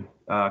troubleshooting.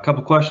 A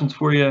couple questions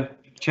for you,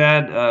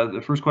 Chad.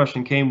 The first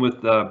question came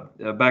with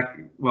back,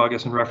 well, I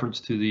guess in reference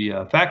to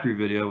the factory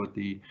video with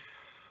the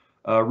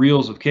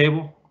reels of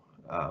cable.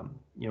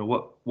 You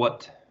know,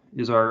 what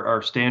is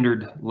our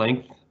standard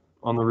length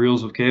on the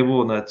reels of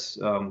cable? And that's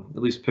at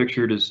least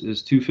pictured as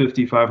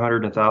 250, 500,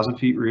 and 1,000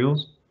 feet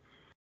reels.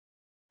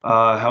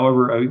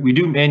 However, we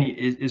do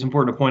it's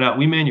important to point out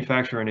we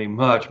manufacture in a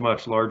much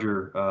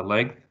larger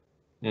length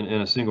in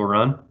a single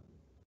run.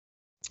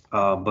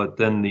 But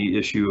then the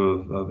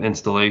issue of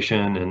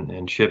installation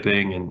and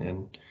shipping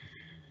and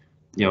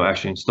you know,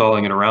 actually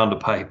installing it around a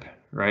pipe,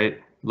 right,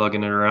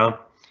 lugging it around.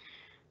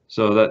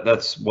 So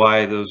that's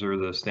why those are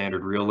the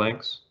standard reel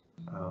lengths.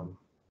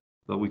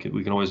 But we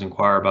can always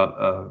inquire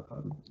about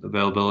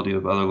availability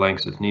of other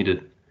lengths if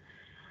needed.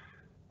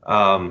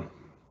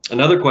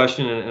 Another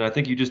question, and I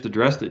think you just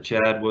addressed it,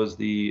 Chad, was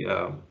the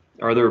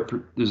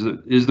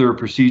is there a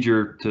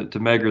procedure to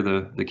measure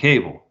the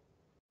cable,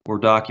 or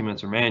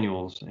documents or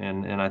manuals?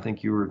 And I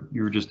think you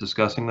were just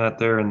discussing that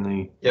there in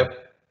the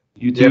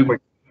YouTube.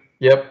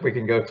 Yep, we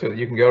can go to,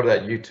 you can go to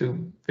that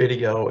YouTube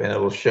video and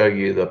it'll show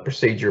you the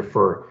procedure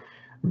for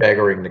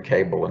measuring the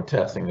cable and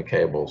testing the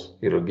cables.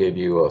 It'll give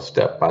you a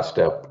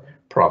step-by-step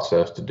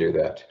process to do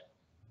that.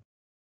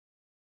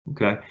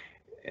 Okay.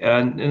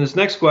 And this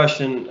next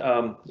question,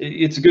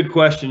 it's a good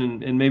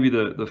question, and maybe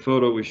the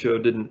photo we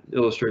showed didn't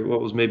illustrate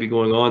what was maybe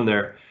going on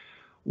there.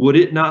 Would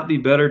it not be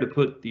better to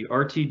put the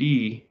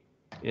RTD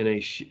in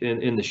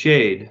the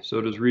shade, so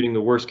it is reading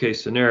the worst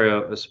case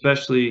scenario,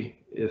 especially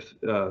if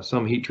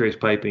some heat trace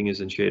piping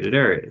is in shaded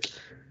areas?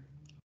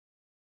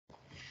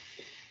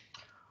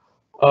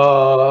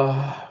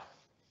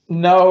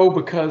 No,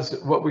 because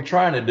what we're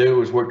trying to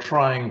do is we're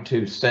trying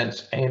to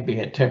sense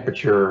ambient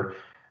temperature,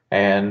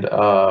 and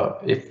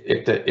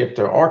if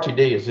the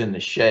RTD is in the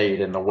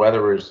shade and the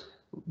weather is,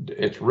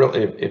 it's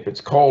really, if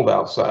it's cold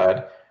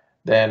outside,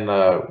 then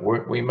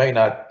we're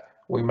not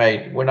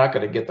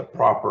going to get the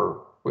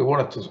proper. We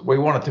want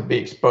it to be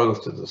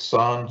exposed to the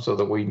sun so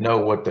that we know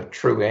what the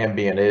true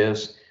ambient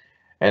is.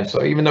 And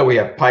so even though we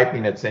have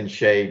piping that's in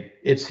shade,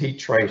 it's heat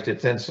traced,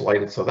 it's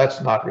insulated, so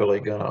that's not really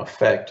going to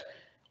affect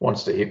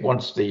once the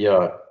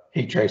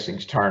heat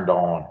tracing's turned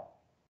on.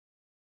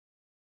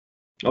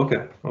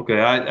 Okay.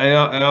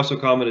 I also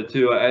commented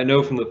too. I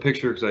know from the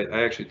picture, because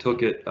I actually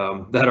took it.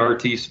 That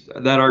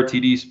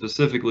RTD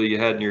specifically you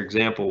had in your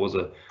example was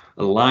a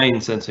line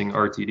sensing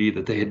RTD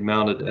that they had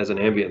mounted as an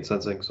ambient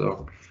sensing.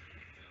 So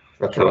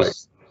that's right.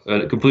 Was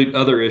a complete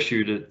other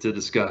issue to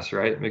discuss,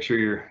 right? Make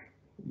sure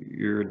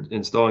you're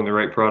installing the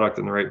right product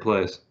in the right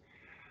place.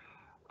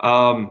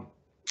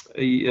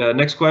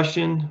 Next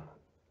question.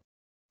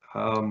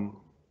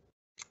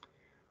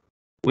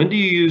 When do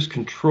you use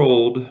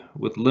controlled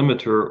with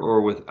limiter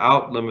or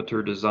without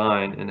limiter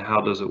design, and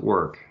how does it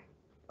work?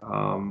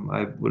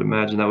 I would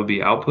imagine that would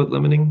be output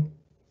limiting.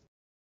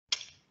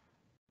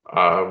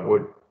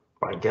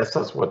 I guess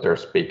that's what they're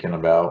speaking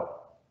about.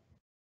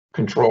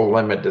 Control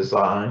limit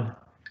design.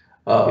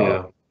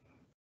 Yeah.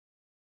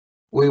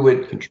 We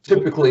would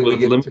typically with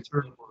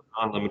limiter or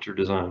non-limiter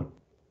design.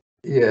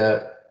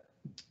 Yeah.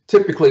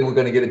 Typically, we're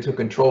going to get into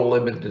control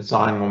limit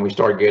design when we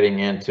start getting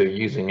into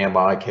using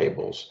MI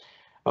cables.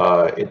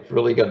 It's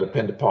really going to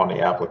depend upon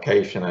the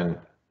application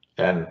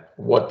and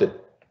what the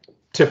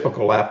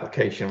typical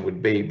application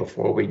would be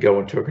before we go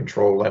into a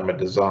control limit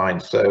design.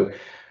 So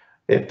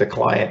if the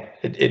client,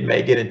 it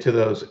may get into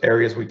those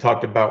areas we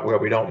talked about where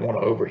we don't want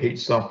to overheat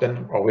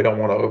something, or we don't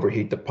want to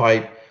overheat the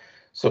pipe.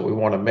 So we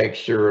want to make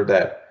sure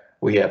that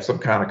we have some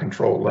kind of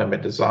control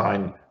limit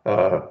design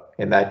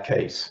in that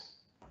case.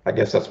 I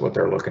guess that's what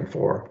they're looking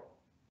for.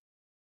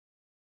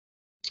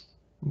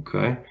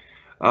 Okay.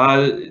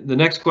 The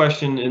next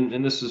question,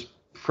 and this is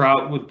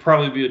would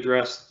probably be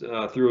addressed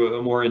through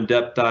a more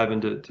in-depth dive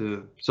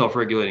into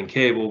self-regulating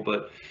cable,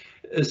 but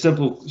a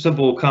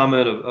simple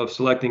comment of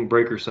selecting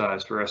breaker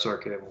size for SR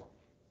cable.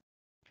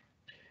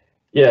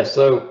 Yeah,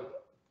 so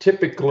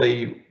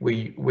typically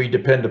we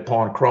depend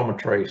upon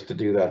Chromatrace to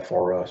do that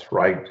for us,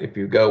 right? If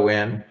you go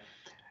in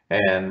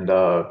and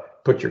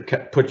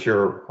put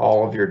your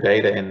all of your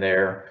data in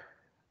there,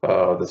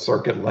 the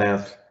circuit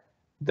length,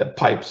 the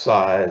pipe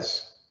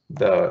size,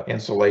 the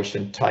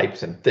insulation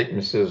types and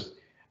thicknesses,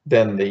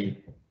 then the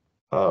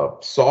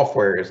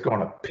software is going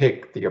to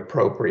pick the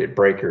appropriate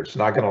breaker. It's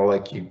not going to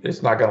let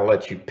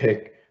you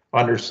pick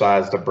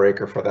undersized a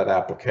breaker for that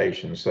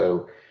application.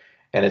 So,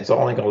 and it's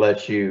only going to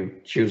let you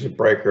choose a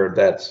breaker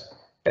that's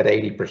at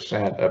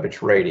 80% of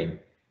its rating.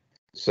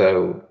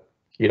 So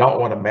you don't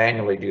want to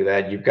manually do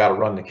that. You've got to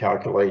run the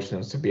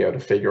calculations to be able to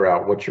figure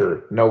out what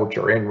your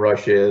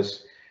inrush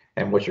is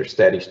and what your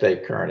steady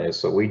state current is.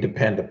 So we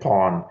depend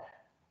upon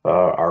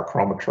our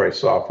Chromatrace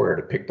software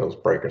to pick those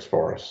breakers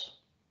for us.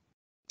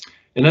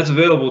 And that's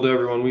available to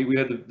everyone. We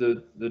had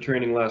the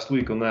training last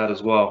week on that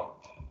as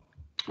well.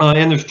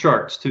 And there's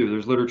charts too.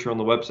 There's literature on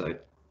the website.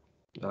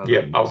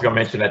 Yeah, I was going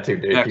to mention that too.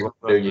 If you want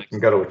to, you can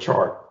go to a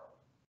chart.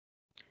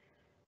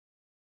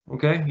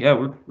 Okay, yeah,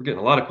 we're getting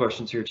a lot of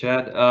questions here,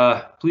 Chad.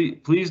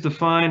 Please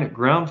define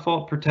ground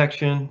fault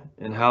protection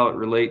and how it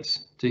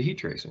relates to heat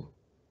tracing.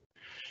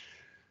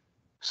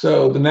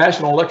 So the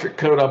National Electric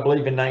Code, I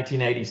believe in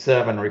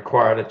 1987,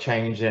 required a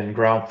change in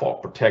ground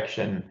fault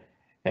protection,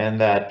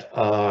 and that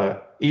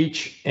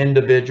each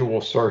individual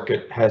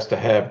circuit has to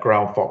have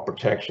ground fault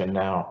protection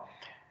now.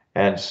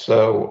 And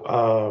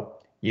so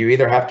you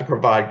either have to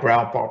provide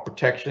ground fault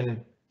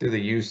protection through the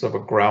use of a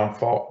ground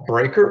fault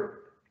breaker,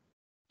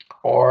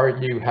 or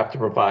you have to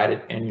provide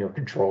it in your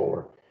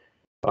controller.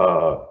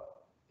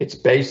 It's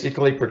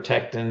basically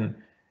protecting,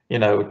 you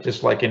know,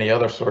 just like any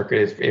other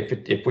circuit.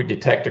 If we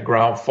detect a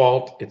ground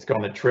fault, it's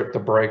going to trip the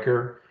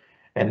breaker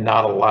and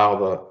not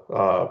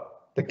allow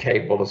the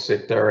cable to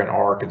sit there and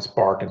arc and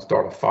spark and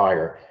start a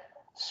fire.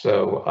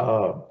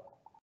 So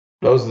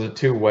those are the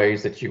two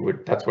ways that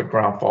that's what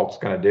ground fault's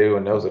going to do,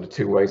 and those are the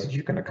two ways that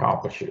you can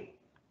accomplish it.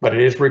 But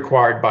it is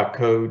required by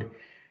code,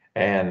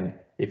 and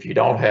if you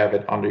don't have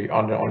it on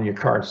your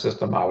current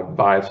system, I would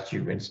advise that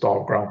you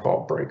install ground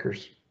fault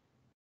breakers.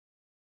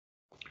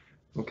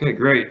 Okay,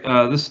 great.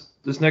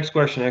 This next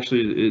question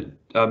actually,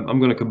 I'm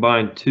going to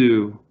combine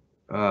two.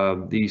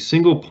 The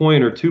single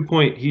point or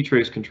 2-point heat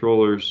trace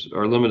controllers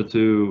are limited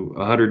to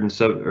 100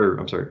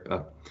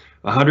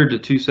 to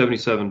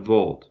 277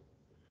 volt.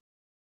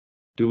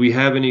 Do we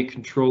have any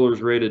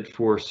controllers rated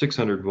for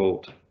 600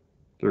 volt,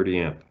 30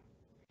 amp?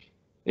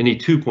 Any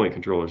 2-point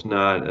controllers? No,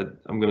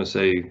 I'm going to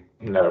say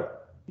no.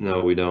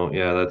 No, we don't.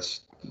 Yeah,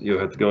 you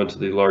have to go into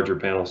the larger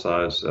panel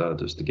size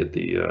just to get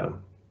the.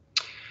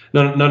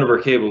 None of our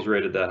cables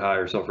rated that high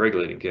or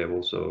self-regulating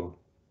cables, so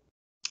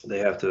they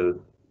have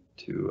to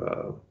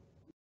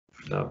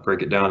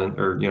break it down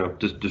or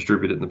just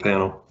distribute it in the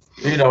panel.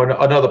 You know,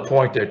 another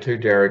point there too,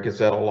 Derek, is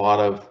that a lot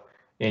of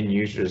end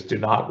users do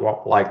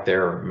not like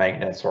their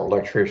maintenance or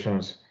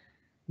electricians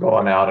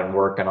going out and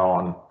working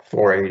on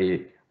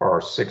 480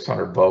 or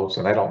 600 volts,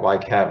 and they don't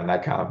like having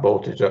that kind of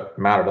voltage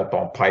mounted up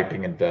on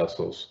piping and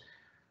vessels.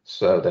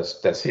 So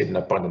that's hidden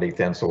up underneath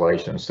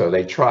insulation. So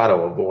they try to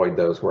avoid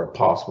those where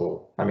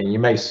possible. I mean, you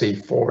may see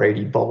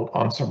 480 volt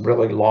on some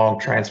really long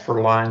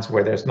transfer lines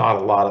where there's not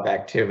a lot of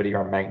activity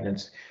or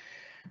maintenance,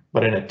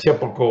 but in a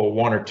typical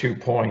 1 or 2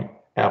 point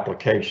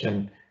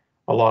application,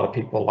 a lot of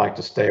people like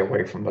to stay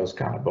away from those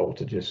kind of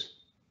voltages.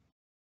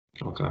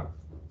 Okay.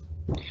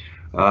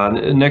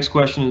 Next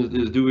question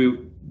is do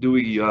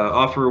we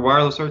offer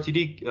wireless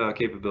RTD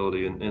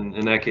capability? And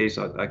in that case,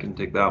 I can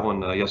take that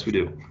one. Yes, we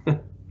do.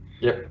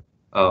 Yep.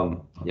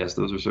 Yes,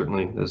 that's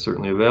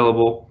certainly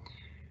available.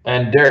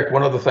 And Derek,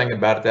 one other thing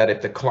about that,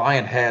 if the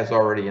client has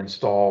already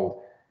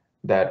installed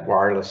that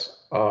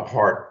wireless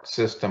HART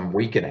system,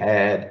 we can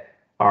add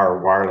our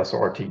wireless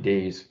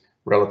RTDs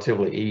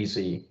relatively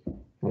easy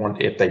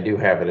if they do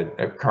have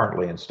it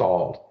currently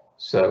installed.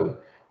 So,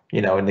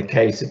 you know, in the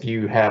case if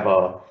you have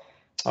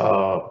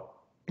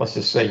let's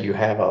just say you're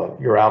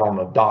out on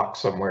the dock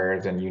somewhere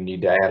and you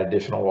need to add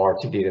additional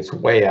RTD that's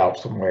way out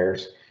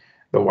somewheres,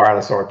 the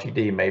wireless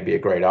RTD may be a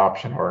great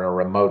option, or in a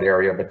remote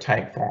area of a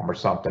tank farm or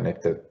something.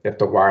 If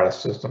the wireless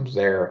system's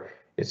there,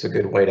 it's a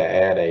good way to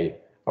add a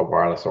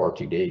wireless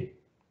RTD.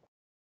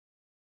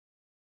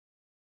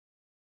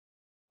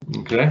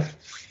 Okay.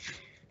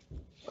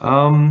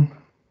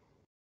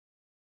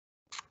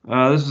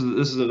 This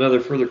is another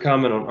further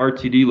comment on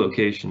RTD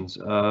locations.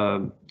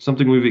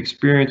 Something we've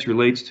experienced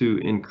relates to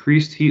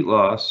increased heat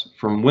loss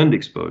from wind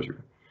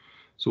exposure.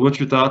 So what's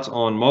your thoughts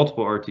on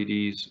multiple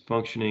RTDs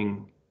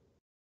functioning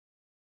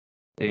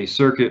a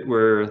circuit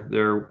where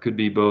there could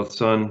be both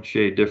sun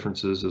shade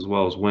differences as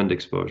well as wind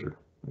exposure?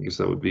 I guess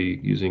that would be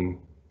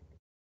using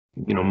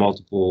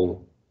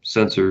multiple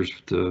sensors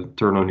to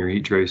turn on your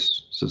heat trace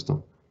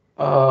system?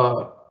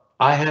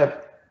 I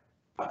have,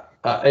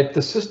 if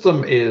the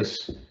system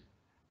is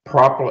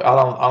properly, I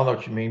don't know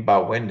what you mean by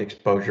wind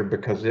exposure,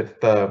 because if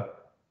the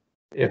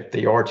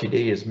RTD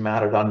is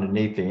mounted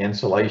underneath the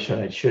insulation,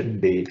 it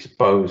shouldn't be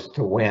exposed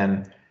to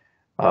wind.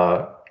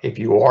 If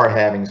you are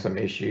having some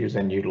issues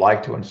and you'd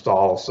like to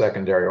install a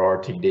secondary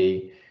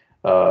RTD,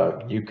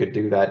 you could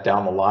do that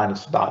down the line.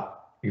 It's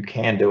not, you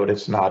can do it.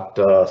 It's not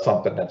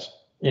something that's,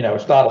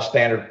 it's not a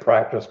standard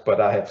practice, but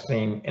I have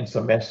seen in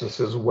some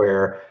instances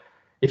where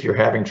if you're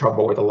having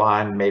trouble with a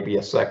line, maybe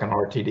a second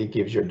RTD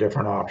gives you a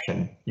different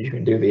option. You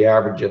can do the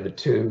average of the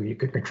two. You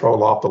can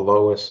control off the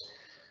lowest.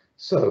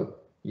 So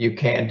you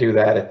can do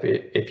that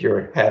if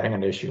you're having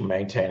an issue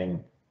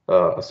maintaining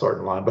a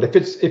certain line. But if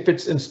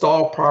it's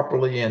installed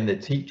properly and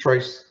it's heat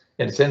trace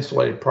and it's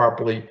insulated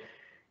properly,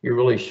 you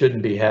really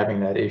shouldn't be having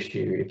that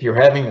issue. If you're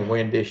having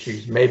wind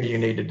issues, maybe you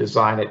need to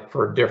design it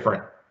for a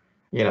different,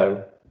 maybe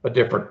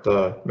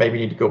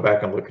you need to go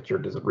back and look at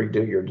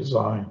redo your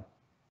design.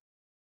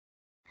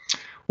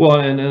 Well,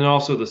 and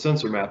also the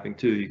sensor mapping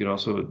too. You can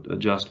also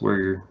adjust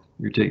where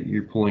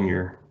you're pulling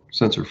your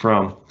sensor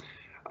from.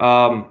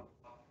 Let's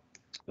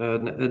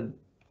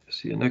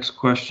see, the next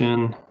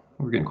question.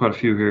 We're getting quite a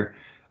few here.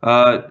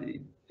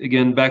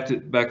 Again, back to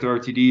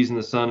RTDs in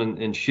the sun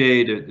and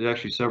shade. There's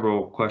actually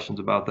several questions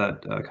about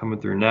that coming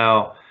through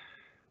now.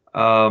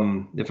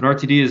 If an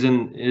RTD is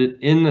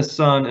in the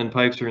sun and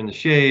pipes are in the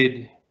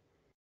shade,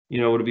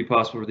 would it be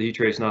possible for the heat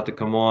trace not to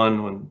come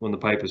on when the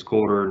pipe is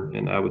colder?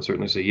 And I would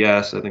certainly say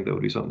yes. I think that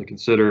would be something to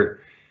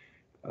consider.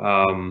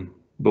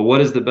 But what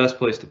is the best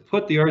place to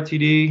put the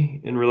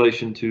RTD in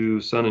relation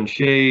to sun and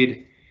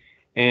shade?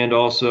 And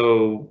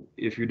also,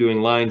 if you're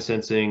doing line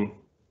sensing,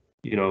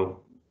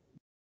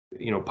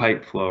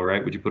 pipe flow,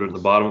 right? Would you put it in the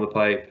bottom of the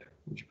pipe?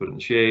 Would you put it in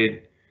the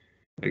shade?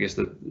 I guess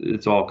that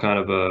it's all kind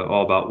of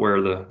all about where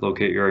to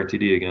locate your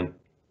RTD again.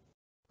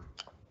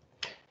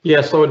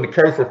 Yeah, so in the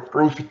case of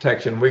roof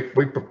protection, we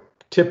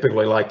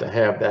typically like to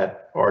have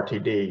that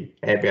RTD,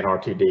 ambient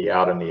RTD,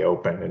 out in the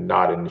open and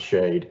not in the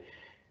shade.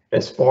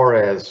 As far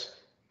as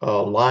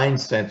line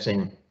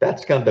sensing,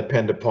 that's going to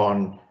depend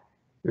upon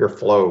your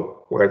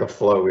flow, where the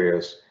flow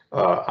is.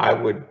 I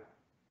would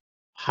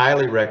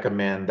highly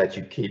recommend that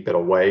you keep it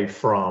away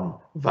from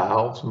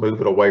valves,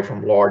 move it away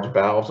from large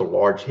valves or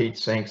large heat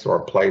sinks, or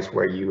a place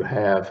where you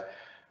have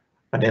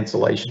an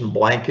insulation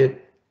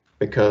blanket,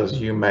 because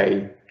you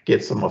may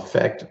get some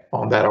effect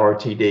on that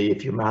RTD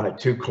if you mount it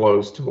too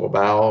close to a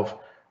valve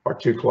or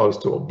too close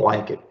to a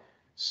blanket.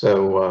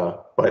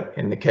 So, but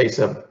in the case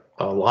of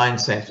line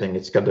sensing,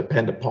 it's going to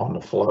depend upon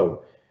the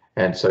flow.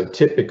 And so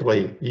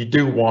typically you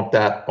do want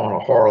that on a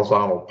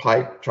horizontal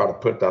pipe. Try to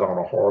put that on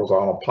a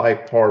horizontal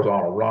pipe,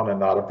 horizontal run, and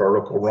not a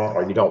vertical run,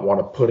 or you don't want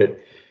to put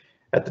it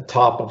at the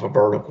top of a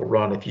vertical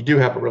run. If you do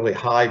have a really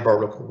high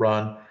vertical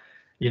run,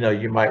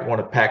 you might want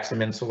to pack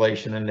some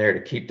insulation in there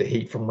to keep the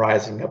heat from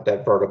rising up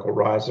that vertical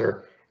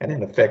riser and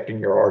then affecting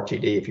your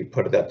RTD if you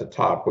put it at the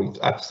top.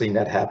 I've seen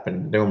that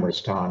happen numerous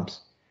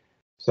times.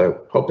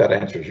 So hope that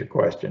answers your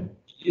question.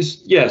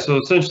 Yeah, so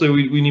essentially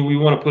we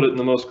want to put it in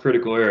the most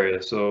critical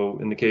area. So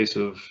in the case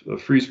of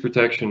freeze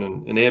protection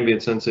and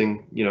ambient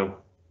sensing,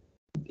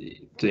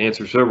 to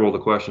answer several of the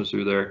questions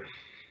through there,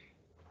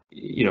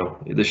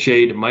 the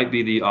shade might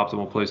be the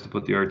optimal place to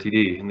put the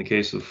RTD. In the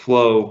case of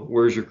flow,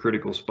 where's your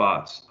critical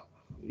spots,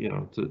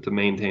 to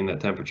maintain that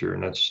temperature?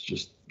 And that's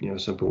just,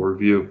 simple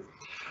review.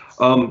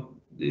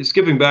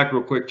 Skipping back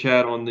real quick,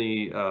 Chad, on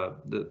the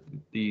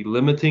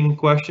limiting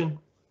question.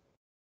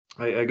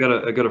 I got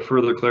a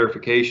further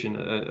clarification,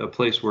 a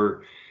place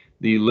where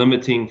the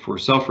limiting for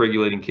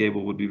self-regulating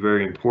cable would be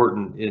very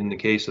important in the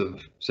case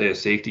of, say, a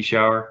safety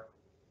shower.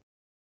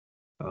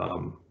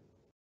 Some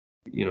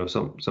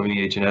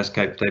EH&S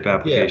type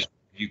application.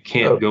 Yeah. You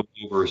can't go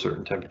over a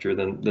certain temperature,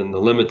 then the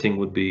limiting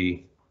would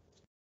be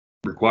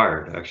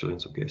required, actually, in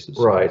some cases.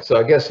 Right. So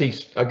I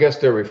guess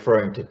they're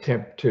referring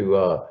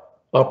to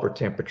upper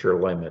temperature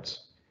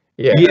limits.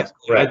 Yeah, that's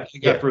correct. I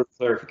got further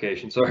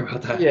clarification. Sorry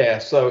about that. Yeah,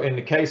 so in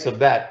the case of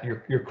that,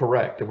 you're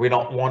correct. We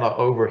don't want to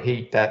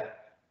overheat the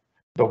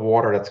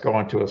water that's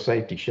going to a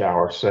safety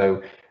shower.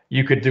 So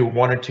you could do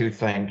one or two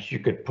things. You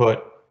could put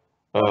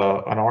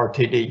an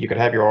RTD. You could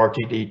have your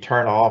RTD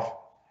turn off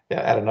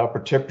at an upper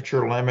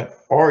temperature limit,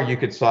 or you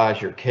could size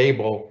your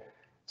cable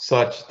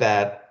such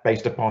that,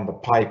 based upon the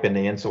pipe and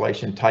the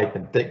insulation type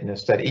and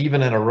thickness, that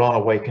even in a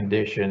runaway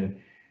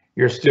condition,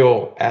 you're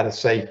still at a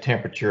safe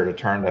temperature to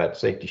turn that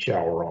safety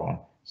shower on.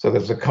 So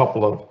there's a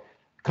couple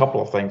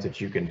of things that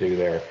you can do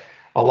there.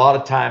 A lot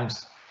of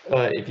times,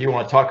 if you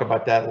want to talk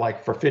about that,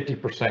 like for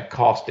 50%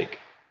 caustic,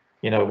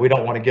 we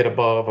don't want to get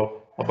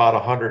above about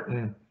 100,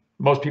 and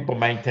most people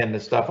maintain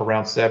this stuff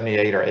around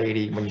 78 or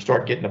 80. When you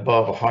start getting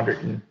above 100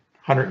 and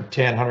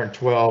 110,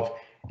 112,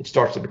 it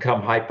starts to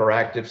become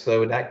hyperactive.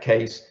 So in that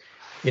case,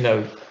 you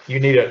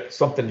need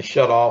something to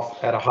shut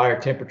off at a higher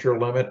temperature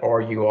limit,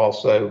 or you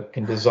also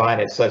can design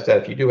it such that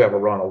if you do have a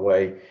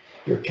runaway,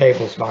 your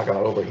cable's not going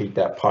to overheat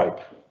that pipe.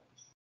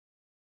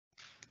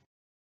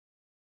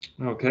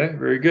 Okay,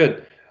 very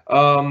good.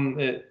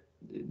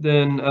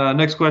 Then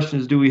next question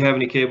is, do we have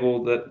any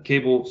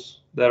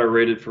cables that are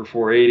rated for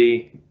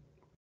 480?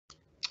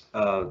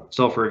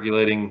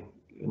 Self-regulating,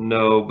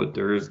 no, but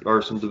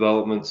are some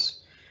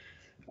developments.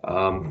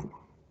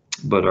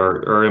 But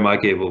our MI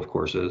cable, of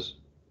course, is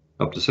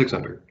up to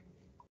 600.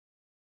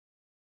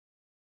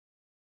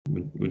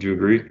 Would you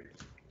agree,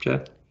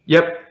 Chad?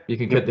 Yep, you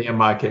can get the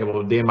MI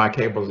cable. The MI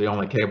cable is the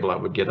only cable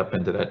that would get up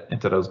into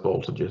those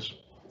voltages.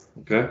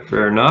 Okay,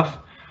 fair enough.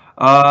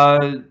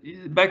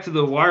 Back to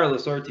the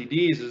wireless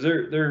RTDs. Is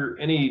there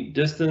any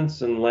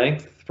distance and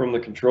length from the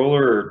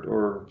controller,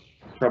 or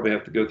probably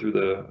have to go through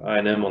the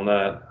I&M on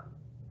that?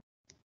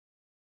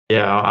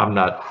 Yeah, I'm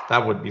not.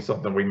 That would be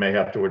something we may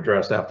have to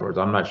address afterwards.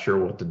 I'm not sure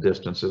what the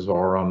distances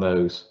are on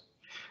those.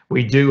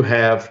 We do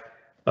have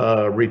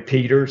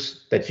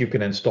repeaters that you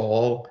can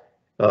install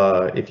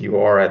if you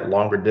are at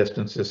longer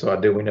distances. So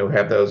we know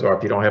have those, or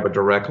if you don't have a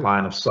direct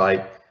line of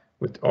sight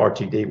with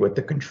RTD with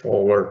the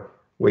controller,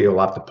 we'll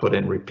have to put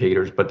in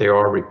repeaters, but there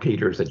are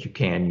repeaters that you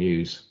can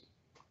use.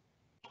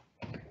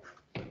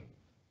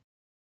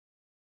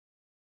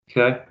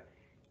 Okay.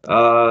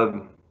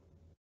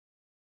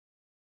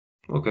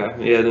 Okay.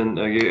 Yeah. Then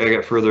I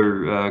got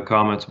further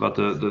comments about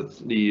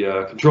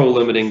the control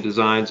limiting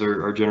designs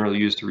are generally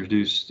used to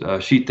reduce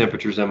sheath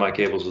temperatures in MI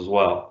cables as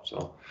well.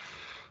 So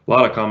a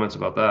lot of comments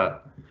about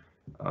that,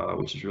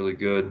 which is really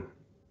good.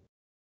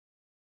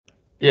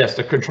 Yes,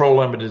 the control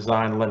limit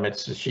design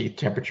limits the sheath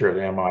temperature of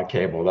the MI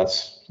cable.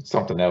 That's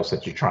something else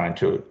that you're trying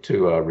to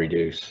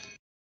reduce.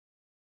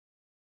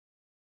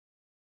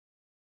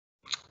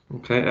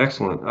 Okay,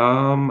 excellent.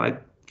 I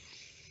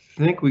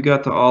think we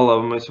got to all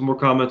of them. Some more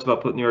comments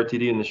about putting the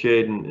RTD in the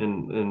shade,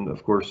 and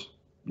of course,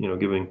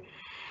 giving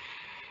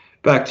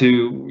back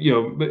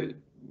to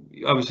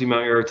obviously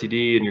mount your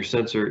RTD and your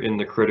sensor in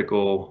the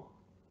critical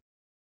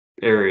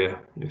area.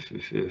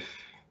 If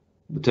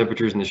the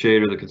temperatures in the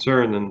shade are the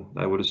concern, then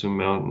I would assume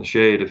mount in the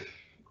shade. If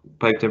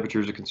pipe temperature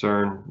is a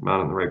concern,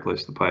 mount in the right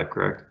place of the pipe,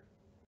 correct?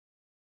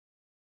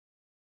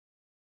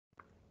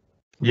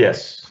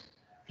 Yes.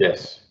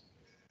 Yes.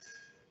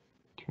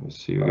 Let's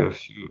see, we got a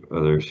few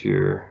others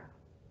here.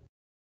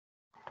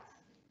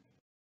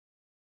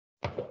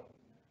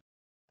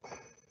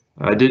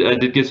 I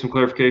did get some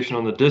clarification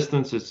on the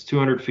distance. It's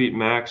 200 feet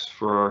max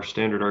for our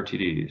standard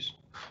RTDs.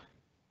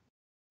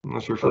 I'm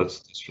not sure if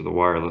that's just for the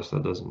wireless.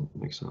 That doesn't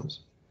make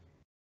sense.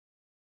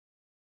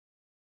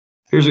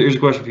 Here's a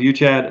question for you,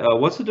 Chad.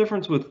 What's the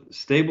difference with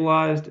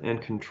stabilized and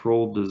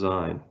controlled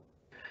design?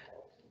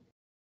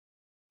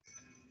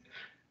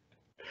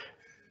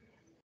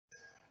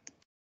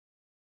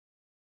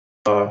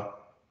 Still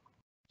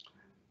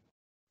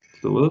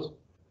with us?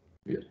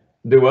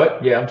 Do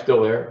what? Yeah, I'm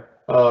still there.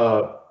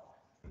 I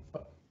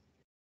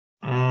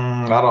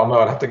don't know.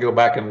 I'd have to go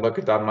back and look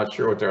at that. I'm not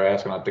sure what they're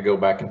asking. I have to go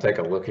back and take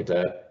a look at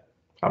that.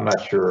 I'm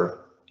not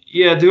sure.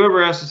 Yeah,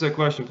 whoever asked us that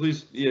question,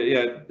 please.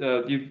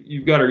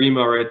 You've got our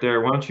email right there.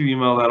 Why don't you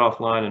email that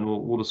offline, and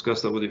we'll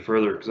discuss that with you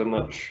further, because I'm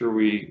not sure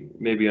we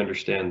maybe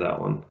understand that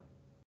one.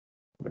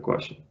 The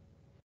question.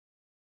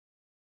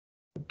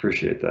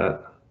 Appreciate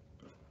that.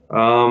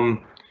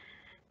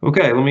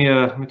 Okay, let me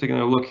take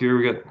another look here.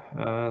 We got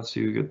let's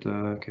see, we got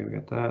okay, we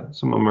got that.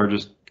 Some of them are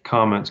just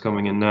comments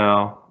coming in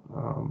now.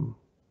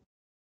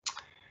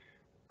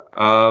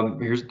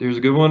 Here's a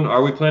good one.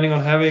 Are we planning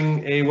on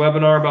having a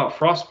webinar about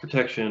frost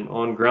protection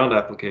on ground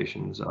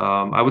applications?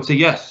 I would say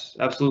yes,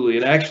 absolutely.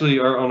 And actually,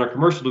 on our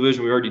commercial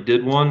division, we already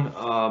did one.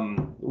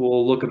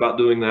 We'll look about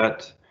doing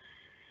that.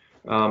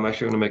 I'm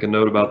actually going to make a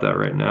note about that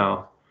right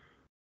now.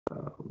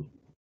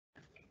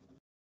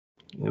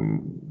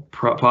 And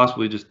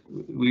possibly just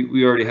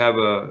we already have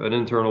an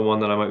internal one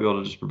that I might be able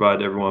to just provide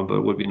to everyone, but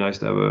it would be nice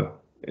to have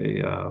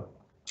a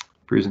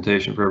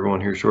presentation for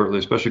everyone here shortly,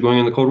 especially going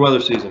in the cold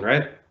weather season,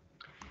 right?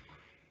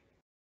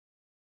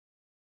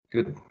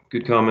 Good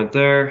comment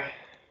there.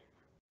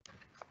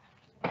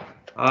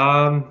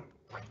 Other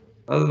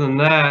than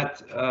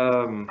that,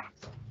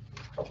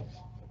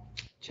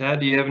 Chad,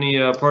 do you have any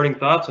parting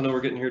thoughts? I know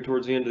we're getting here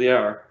towards the end of the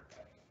hour.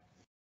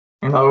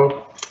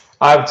 No,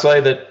 I would say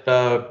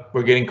that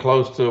we're getting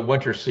close to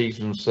winter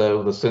season,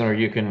 so the sooner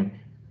you can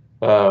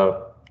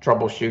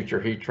troubleshoot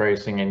your heat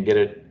tracing and get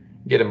it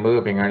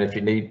moving, and if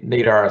you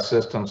need our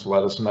assistance,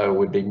 let us know.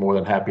 We'd be more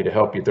than happy to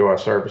help you through our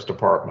service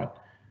department.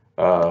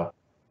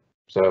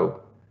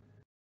 So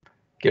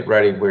get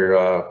ready. We're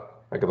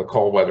like the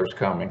cold weather's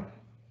coming.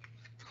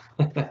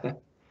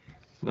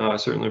 No, I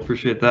certainly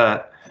appreciate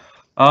that.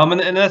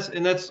 And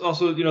that's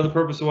also the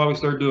purpose of why we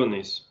started doing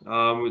these.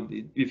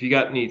 If you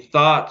got any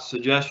thoughts,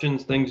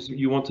 suggestions, things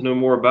you want to know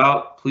more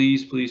about,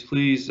 please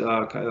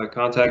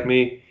contact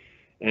me,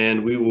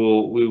 and we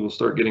will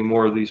start getting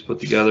more of these put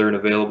together and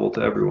available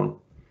to everyone.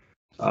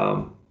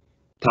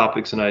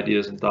 Topics and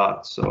ideas and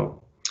thoughts.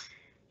 So,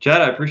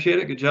 Chad, I appreciate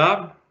it. Good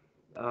job.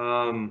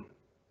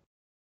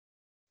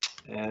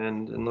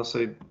 And unless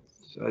okay.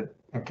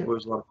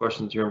 There's a lot of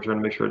questions here. I'm trying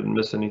to make sure I didn't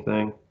miss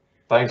anything.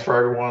 Thanks for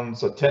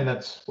everyone's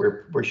attendance.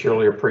 We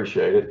surely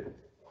appreciate it.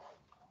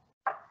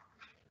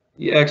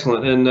 Yeah,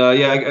 excellent. And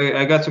yeah,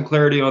 I got some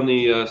clarity on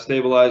the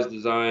stabilized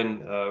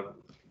design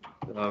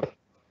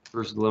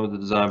versus the limited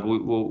design, but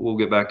we'll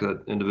get back to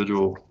that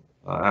individual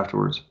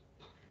afterwards.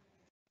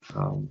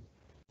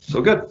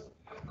 So good.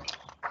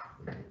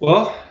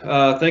 Well,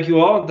 thank you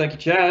all, and thank you,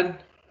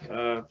 Chad.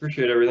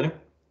 Appreciate everything,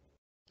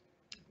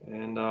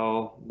 and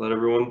I'll let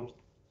everyone.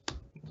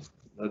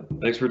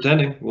 Thanks for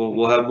attending.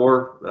 We'll have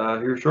more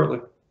here shortly.